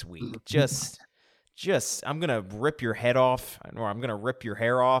this week. I'm going to rip your head off, or I'm going to rip your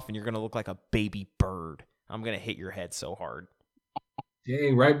hair off, and you're going to look like a baby bird. I'm going to hit your head so hard.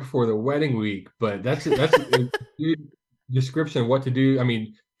 Dang, right before the wedding week. But that's a good description of what to do. I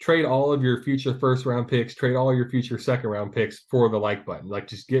mean, trade all of your future first-round picks, trade all your future second-round picks for the like button.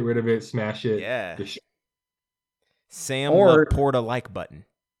 Just get rid of it, smash it. Yeah. Just... Sam Laporta like button.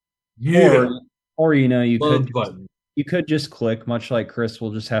 Yeah. Or you Love could button. you could just click, much like Chris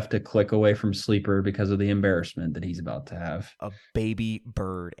will just have to click away from Sleeper because of the embarrassment that he's about to have. A baby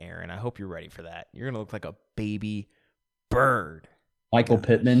bird, Aaron. I hope you're ready for that. You're going to look like a baby bird. Michael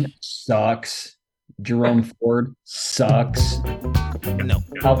Pittman sucks. Jerome Ford sucks. No.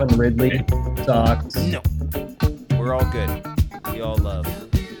 Calvin Ridley sucks. No. We're all good. We all love.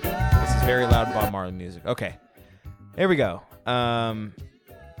 This is very loud Bob Marley music. Okay. Here we go.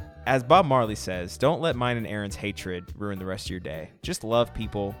 As Bob Marley says, don't let mine and Aaron's hatred ruin the rest of your day. Just love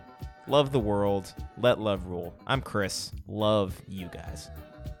people, love the world, let love rule. I'm Chris. Love you guys.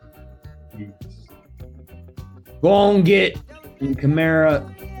 Go on, get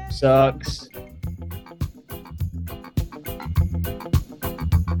Kamara sucks.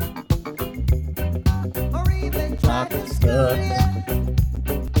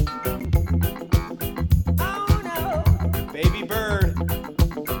 Baby bird.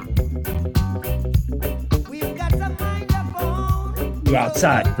 You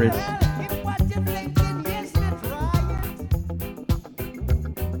outside, Chris.